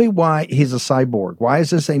 Tell me why he's a cyborg. Why is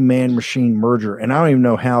this a man-machine merger? And I don't even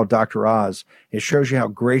know how Dr. Oz, it shows you how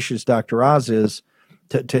gracious Dr. Oz is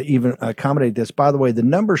to even accommodate this. By the way, the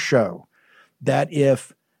numbers show that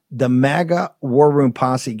if the MAGA War Room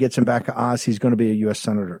posse gets him back to Oz, he's going to be a U.S.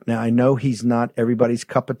 Senator. Now, I know he's not everybody's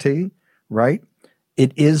cup of tea, right?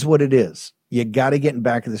 It is what it is. You got to get in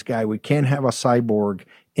back of this guy. We can't have a cyborg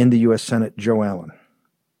in the U.S. Senate. Joe Allen.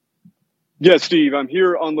 Yes, Steve, I'm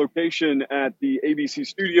here on location at the ABC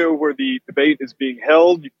studio where the debate is being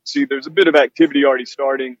held. You can see there's a bit of activity already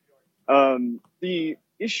starting. The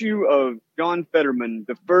issue of John Fetterman,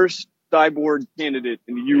 the first cyborg candidate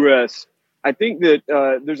in the U.S., I think that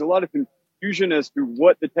there's a lot of confusion as to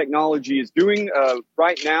what the technology is doing.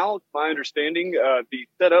 Right now, to my understanding, the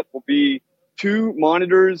setup will be 2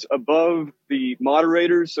 monitors above the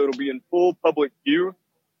moderators, so it'll be in full public view.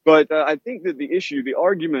 But I think that the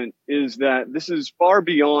argument is that this is far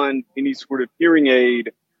beyond any sort of hearing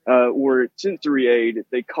aid or sensory aid.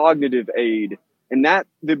 It's a cognitive aid. And that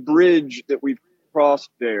the bridge that we've crossed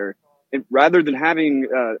there, and rather than having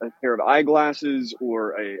a pair of eyeglasses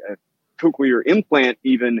or a cochlear implant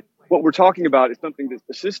even, what we're talking about is something that's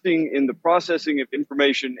assisting in the processing of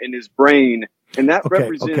information in his brain. And that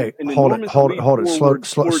represents an enormous hold it.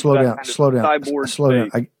 Slow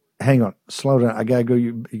down. Hang on, slow down. I gotta go.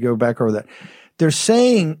 You go back over that. They're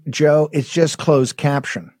saying, Joe, it's just closed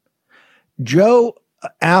caption. Joe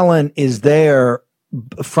Allen is there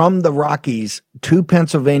from the Rockies to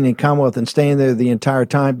Pennsylvania and Commonwealth and staying there the entire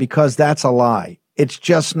time because that's a lie. It's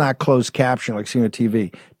just not closed caption like seeing on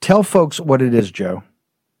TV. Tell folks what it is, Joe.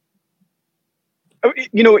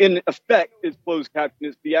 You know, in effect, it's closed caption.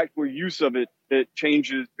 It's the actual use of it that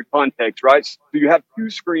changes the context, right? So you have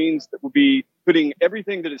 2 screens that will be putting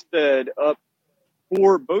everything that is said up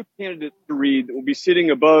for both candidates to read that will be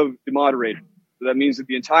sitting above the moderator. So that means that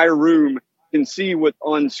the entire room can see what's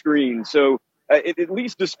on screen. So it at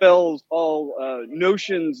least dispels all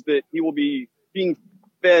notions that he will be being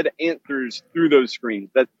fed answers through those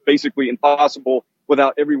screens. That's basically impossible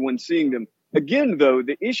without everyone seeing them. Again, though,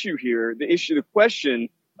 the question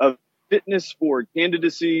of fitness for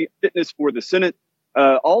candidacy, fitness for the Senate,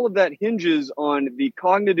 all of that hinges on the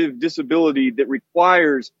cognitive disability that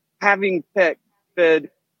requires having tech fed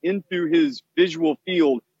into his visual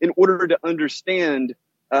field in order to understand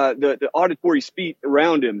the auditory speech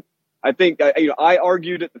around him. I think I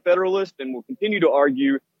argued at the Federalist and will continue to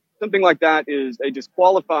argue something like that is a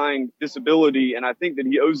disqualifying disability. And I think that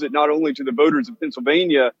he owes it not only to the voters of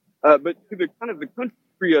Pennsylvania, but to the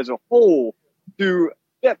country as a whole to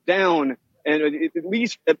step down and at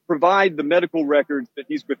least provide the medical records that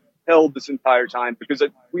he's withheld this entire time, because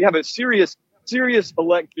we have a serious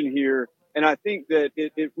election here. And I think that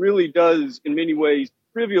it really does in many ways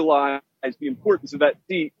trivialize the importance of that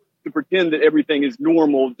seat to pretend that everything is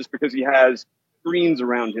normal just because he has screens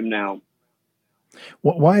around him now.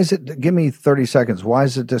 Why is it? Give me 30 seconds. Why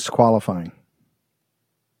is it disqualifying?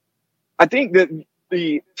 I think that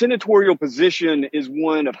the senatorial position is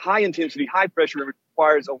one of high intensity, high pressure. It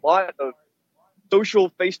requires a lot of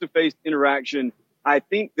social face-to-face interaction. I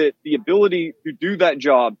think that the ability to do that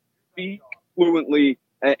job, speak fluently,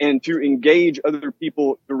 and to engage other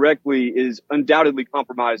people directly is undoubtedly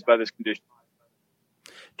compromised by this condition.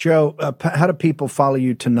 Joe, how do people follow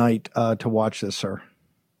you tonight to watch this, sir?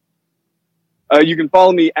 You can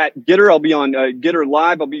follow me at Gitter. I'll be on Gitter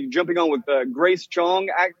Live. I'll be jumping on with Grace Chong,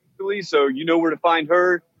 actually. So you know where to find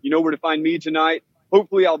her. You know where to find me tonight.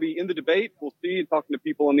 Hopefully I'll be in the debate. We'll see, talking to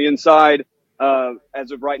people on the inside.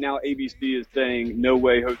 As of right now, ABC is saying no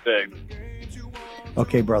way, Jose.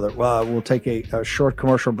 Okay, brother. Well, we'll take a short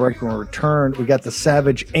commercial break. When we return, we got the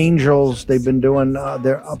Savage Angels. They've been doing,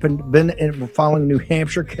 they're been following New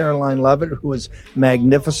Hampshire, Caroline Levitt, who is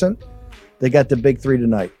magnificent. They got the big 3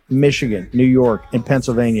 tonight: Michigan, New York, and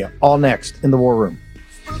Pennsylvania. All next in the War Room.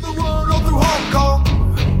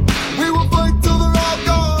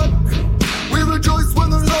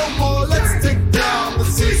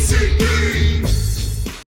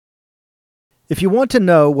 If you want to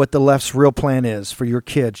know what the left's real plan is for your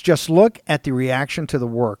kids, just look at the reaction to the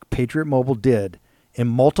work Patriot Mobile did in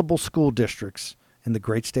multiple school districts in the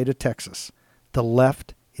great state of Texas. The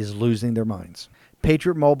left is losing their minds.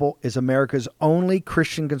 Patriot Mobile is America's only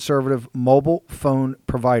Christian conservative mobile phone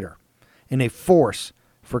provider and a force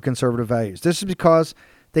for conservative values. This is because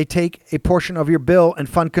they take a portion of your bill and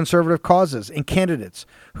fund conservative causes and candidates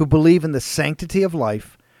who believe in the sanctity of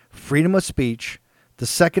life, freedom of speech, the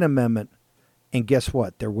Second Amendment, and guess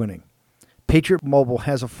what? They're winning. Patriot Mobile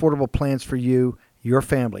has affordable plans for you, your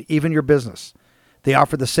family, even your business. They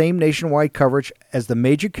offer the same nationwide coverage as the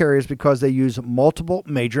major carriers because they use multiple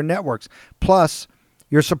major networks. Plus,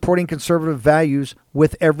 You're supporting conservative values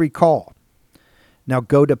with every call. Now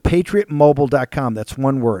go to patriotmobile.com. That's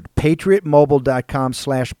one word,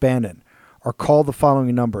 patriotmobile.com/Bannon, or call the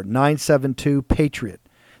following number, 972-PATRIOT.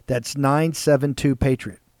 That's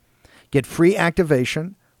 972-PATRIOT. Get free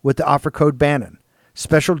activation with the offer code Bannon.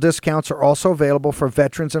 Special discounts are also available for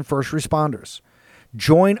veterans and first responders.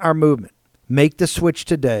 Join our movement. Make the switch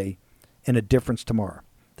today and a difference tomorrow.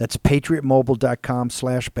 That's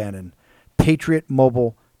patriotmobile.com/Bannon,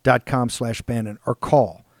 patriotmobile.com/Bannon, or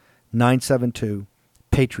call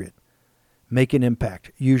 972-PATRIOT. Make an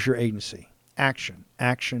impact. Use your agency. Action,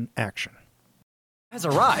 action, action. Has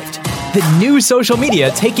arrived. The new social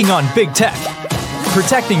media taking on big tech,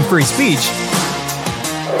 protecting free speech,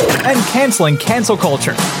 and canceling cancel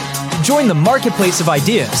culture. Join the marketplace of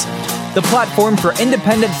ideas. The platform for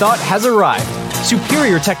independent thought has arrived.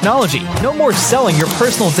 Superior technology. No more selling your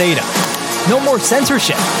personal data. No more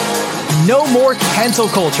censorship. No more cancel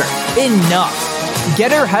culture. Enough.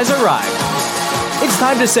 Getter has arrived. It's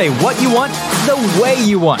time to say what you want, the way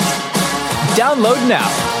you want. Download now.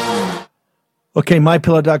 Okay,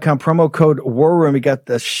 MyPillow.com, promo code War Room. You got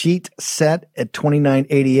the sheet set at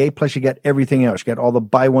 $29.88. Plus, you got everything else. You got all the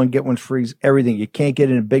buy one, get one frees, everything. You can't get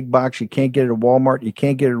it in a big box. You can't get it at Walmart. You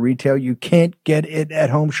can't get it at retail. You can't get it at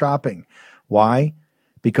home shopping. Why?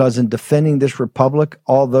 Because in defending this republic,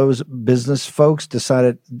 all those business folks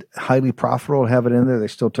decided highly profitable to have it in there. They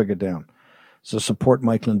still took it down. So support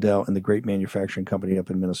Mike Lindell and the great manufacturing company up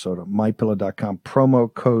in Minnesota. MyPillow.com,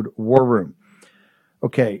 promo code War Room.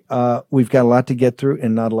 Okay, we've got a lot to get through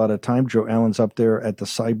and not a lot of time. Joe Allen's up there at the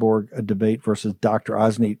cyborg debate versus Dr.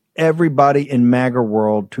 Oz. Everybody in MAGA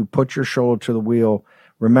world to put your shoulder to the wheel.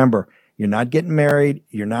 Remember, you're not getting married.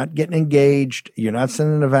 You're not getting engaged. You're not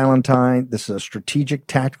sending a Valentine. This is a strategic,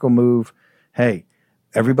 tactical move. Hey,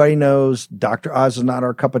 everybody knows Dr. Oz is not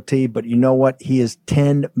our cup of tea, but you know what? He is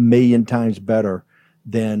 10 million times better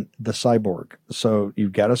than the cyborg. So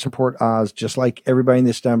you've got to support Oz, just like everybody in the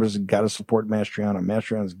establishment has got to support Mastriano.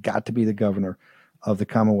 Mastriano's got to be the governor of the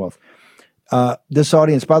Commonwealth. This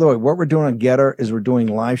audience, by the way, what we're doing on Getter is we're doing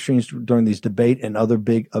live streams during these debate and other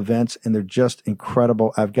big events, and they're just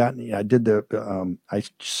incredible. I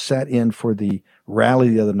sat in for the rally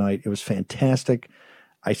the other night. It was fantastic.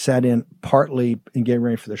 I sat in partly in getting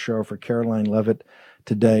ready for the show for Caroline Levitt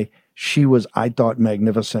today. She was, I thought,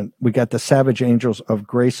 magnificent. We got the Savage Angels of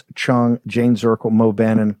Grace Chung, Jane Zirkle, Mo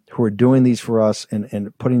Bannon, who are doing these for us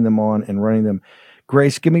and putting them on and running them.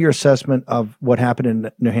 Grace, give me your assessment of what happened in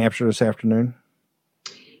New Hampshire this afternoon.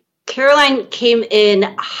 Caroline came in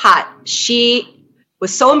hot. She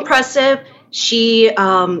was so impressive. She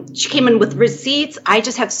came in with receipts. I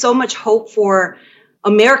just have so much hope for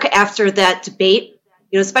America after that debate.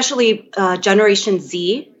 You know, especially Generation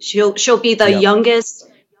Z. She'll be the youngest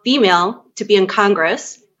female to be in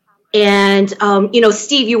Congress. And,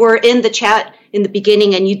 Steve, you were in the chat in the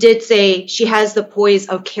beginning and you did say she has the poise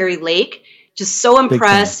of Carrie Lake. Just so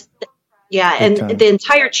impressed. Yeah. And the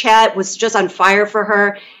entire chat was just on fire for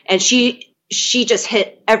her. And she just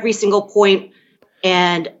hit every single point.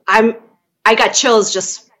 And I got chills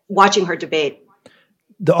just watching her debate.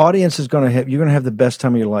 The audience is going to have, you're going to have the best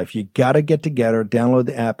time of your life. You got to get together, download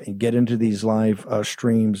the app, and get into these live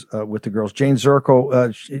streams with the girls. Jane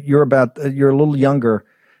Zirkle, you're a little younger.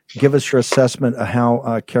 Give us your assessment of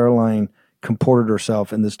how Caroline comported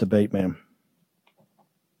herself in this debate, ma'am.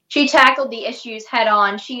 She tackled the issues head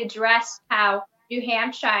on. She addressed how New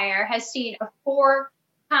Hampshire has seen 4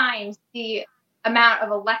 times the amount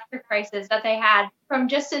of electric prices that they had from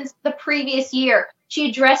just since the previous year. She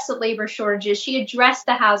addressed the labor shortages. She addressed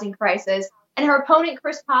the housing crisis. And her opponent,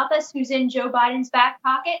 Chris Pappas, who's in Joe Biden's back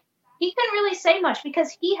pocket, he couldn't really say much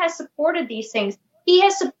because he has supported these things. He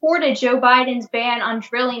has supported Joe Biden's ban on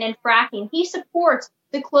drilling and fracking. He supports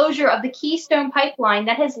the closure of the Keystone Pipeline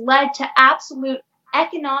that has led to absolute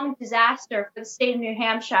economic disaster for the state of New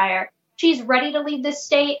Hampshire. She's ready to lead this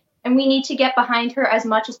state, and we need to get behind her as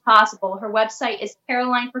much as possible. Her website is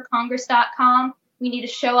carolineforcongress.com. We need to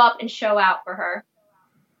show up and show out for her.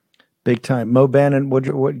 Big time. Mo Bannon,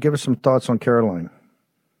 give us some thoughts on Caroline.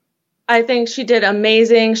 I think she did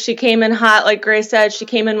amazing. She came in hot, like Grace said. She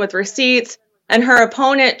came in with receipts. And her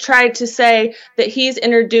opponent tried to say that he's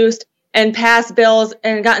introduced and passed bills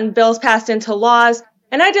and gotten bills passed into laws.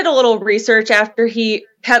 And I did a little research after he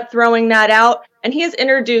kept throwing that out. And he has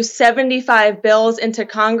introduced 75 bills into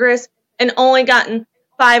Congress and only gotten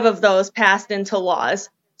 5 of those passed into laws.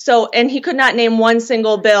 So, and he could not name one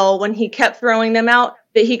single bill when he kept throwing them out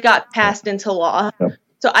that he got passed into law.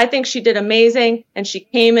 So I think she did amazing, and she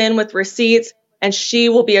came in with receipts, and she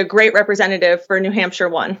will be a great representative for New Hampshire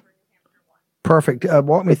 1. Perfect.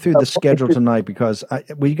 Walk me through the schedule tonight, because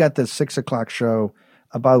we got the 6 o'clock show.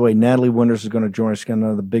 By the way, Natalie Winters is going to join us. She's got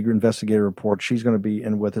another bigger investigative report. She's going to be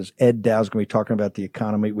in with us. Ed Dow's going to be talking about the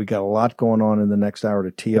economy. We got a lot going on in the next hour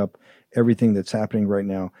to tee up everything that's happening right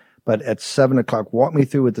now. But at 7 o'clock, walk me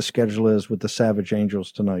through what the schedule is with the Savage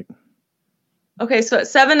Angels tonight. Okay, so at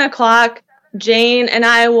 7 o'clock, Jane and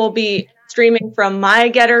I will be streaming from my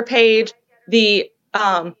Getter page the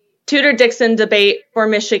Tudor Dixon debate for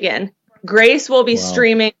Michigan. Grace will be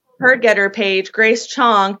streaming her Getter page, Grace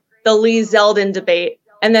Chong, the Lee Zeldin debate.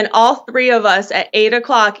 And then all three of us at 8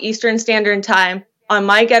 o'clock Eastern Standard Time on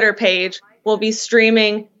my Getter page will be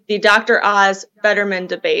streaming the Dr. Oz Fetterman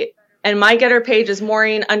debate. And my Getter page is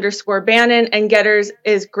Maureen_Bannon, and Getter's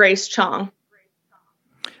is Grace Chong.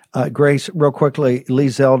 Grace, real quickly, Lee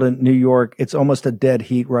Zeldin, New York, it's almost a dead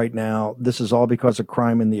heat right now. This is all because of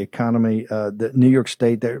crime in the economy. The New York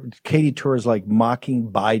State, Katie Tour is like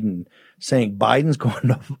mocking Biden, saying Biden's going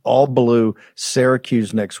to all blue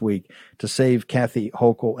Syracuse next week to save Kathy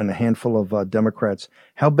Hochul and a handful of Democrats.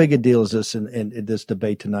 How big a deal is this in this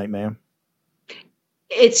debate tonight, ma'am?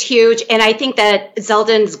 It's huge. And I think that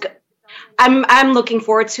Zeldin's, I'm looking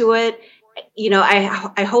forward to it. You know,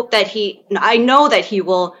 I hope that I know that he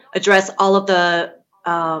will address all of the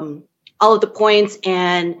points,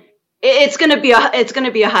 and it's going to be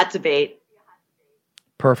a hot debate.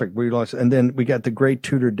 Perfect. And then we got the great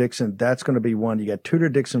Tudor Dixon. That's going to be one. You got Tudor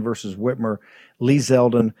Dixon versus Whitmer, Lee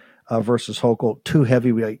Zeldin versus Hochul. Two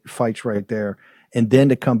heavyweight fights right there. And then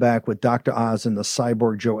to come back with Dr. Oz and the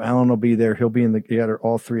cyborg, Joe Allen will be there. He'll be in the Getter,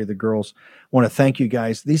 all three of the girls. I want to thank you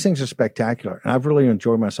guys. These things are spectacular, and I've really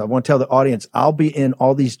enjoyed myself. I want to tell the audience, I'll be in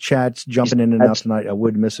all these chats, jumping in and out tonight. I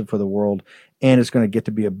wouldn't miss it for the world. And it's going to get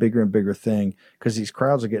to be a bigger and bigger thing because these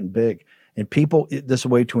crowds are getting big. And people, this is a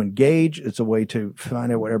way to engage. It's a way to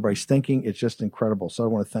find out what everybody's thinking. It's just incredible. So I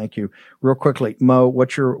want to thank you. Real quickly, Mo,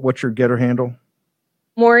 what's your Getter handle?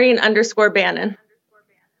 Maureen_Bannon.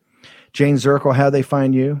 Jane Zirkle, how they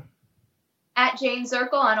find you? At Jane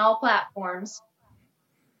Zirkle on all platforms.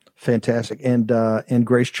 Fantastic. And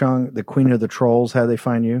Grace Chung, the queen of the trolls, how they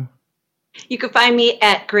find you? You can find me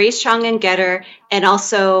at Grace Chung and Getter. And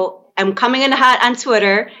also, I'm coming in hot on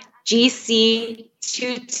Twitter,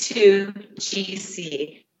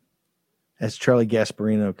 GC22GC. As Charlie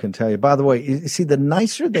Gasparino can tell you. By the way, you see, the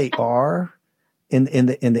nicer they are in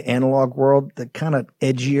the analog world, the kind of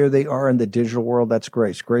edgier they are in the digital world, that's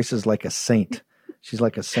Grace. Grace is like a saint. She's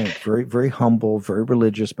like a saint, very, very humble, very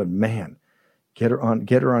religious, but man, get her on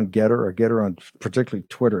Getter, or get her on particularly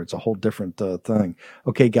Twitter. It's a whole different thing.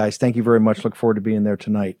 Okay, guys, thank you very much. Look forward to being there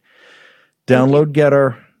tonight. Download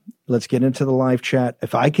Getter. Let's get into the live chat.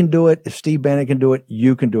 If I can do it, if Steve Bannon can do it,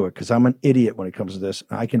 you can do it, because I'm an idiot when it comes to this.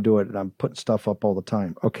 I can do it, and I'm putting stuff up all the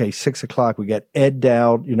time. Okay, 6 o'clock, we got Ed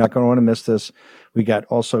Dowd. You're not going to want to miss this. We got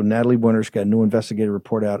also Natalie Winters, got a new investigative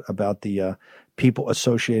report out about the people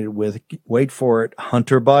associated with, wait for it,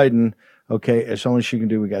 Hunter Biden. Okay, as only she can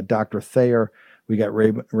do. We got Dr. Thayer. We got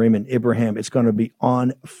Raymond Ibrahim. It's going to be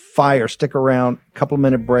on fire. Stick around.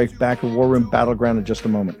 Couple-minute break. Back at War Room Battleground in just a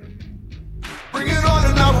moment. Bring it on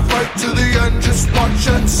and I will fight to the end. Just watch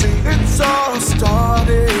and see. It's all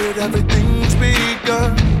started. Everything's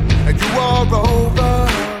begun. And you are over.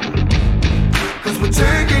 Cause we're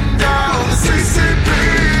taking down the CCP.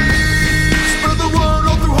 Spread the word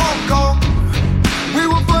all through Hong Kong. We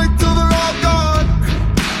will fight till they're all gone.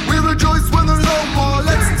 We rejoice when there's no more.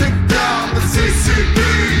 Let's take down the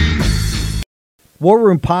CCP. War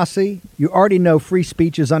Room Posse, you already know free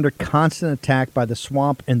speech is under constant attack by the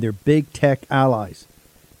swamp and their big tech allies.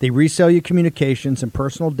 They resell your communications and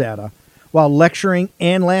personal data while lecturing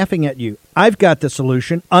and laughing at you. I've got the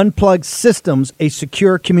solution. Unplugged Systems, a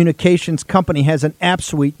secure communications company, has an app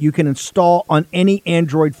suite you can install on any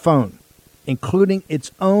Android phone, including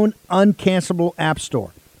its own uncancelable app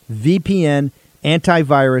store, VPN,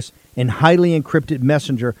 antivirus, and highly encrypted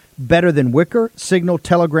messenger, better than Wickr, Signal,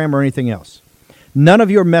 Telegram, or anything else. None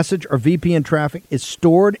of your message or VPN traffic is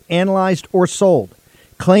stored, analyzed, or sold.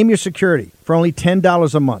 Claim your security for only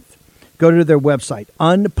 $10 a month. Go to their website,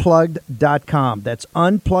 unplugged.com. That's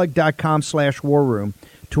unplugged.com/war room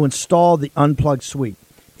to install the Unplugged suite.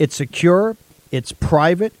 It's secure, it's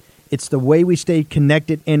private, it's the way we stay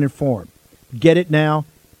connected and informed. Get it now.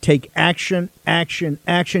 Take action, action,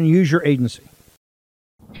 action. Use your agency.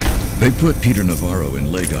 They put Peter Navarro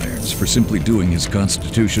in leg irons for simply doing his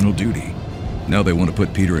constitutional duty. Now they want to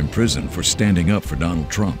put Peter in prison for standing up for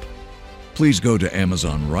Donald Trump. Please go to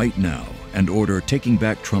Amazon right now and order Taking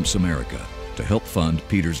Back Trump's America to help fund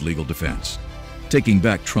Peter's legal defense. Taking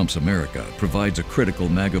Back Trump's America provides a critical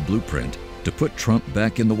MAGA blueprint to put Trump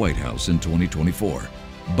back in the White House in 2024.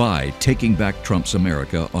 Buy Taking Back Trump's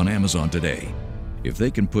America on Amazon today. If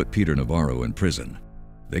they can put Peter Navarro in prison,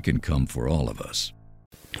 they can come for all of us.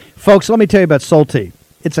 Folks, let me tell you about Solti.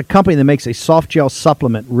 It's a company that makes a soft gel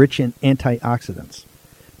supplement rich in antioxidants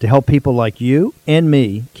to help people like you and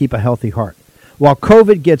me keep a healthy heart. While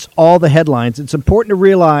COVID gets all the headlines, it's important to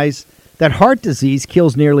realize that heart disease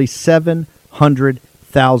kills nearly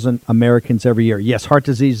 700,000 Americans every year. Yes, heart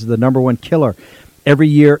disease is the number one killer every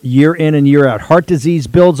year, year in and year out. Heart disease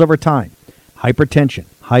builds over time. Hypertension,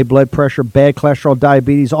 high blood pressure, bad cholesterol,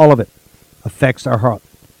 diabetes, all of it affects our heart.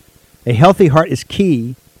 A healthy heart is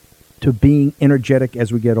key to being energetic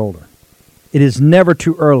as we get older. It is never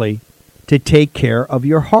too early to take care of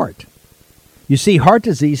your heart. You see, heart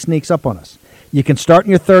disease sneaks up on us. You can start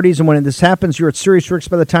in your 30s, and when this happens, you're at serious risk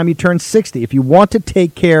by the time you turn 60. If you want to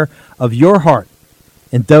take care of your heart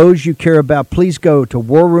and those you care about, please go to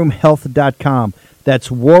warroomhealth.com. That's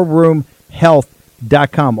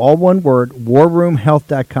warroomhealth.com. All one word,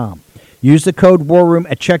 warroomhealth.com. Use the code WARROOM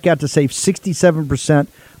at checkout to save 67%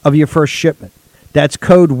 of your first shipment. That's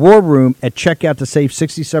code WARROOM at checkout to save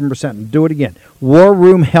 67%. And do it again. War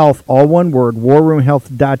Room Health, all one word,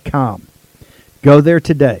 warroomhealth.com. Go there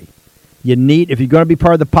today. You need, if you're going to be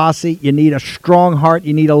part of the posse, you need a strong heart.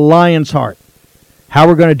 You need a lion's heart. How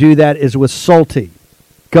we're going to do that is with Solti.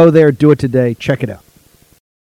 Go there, do it today. Check it out.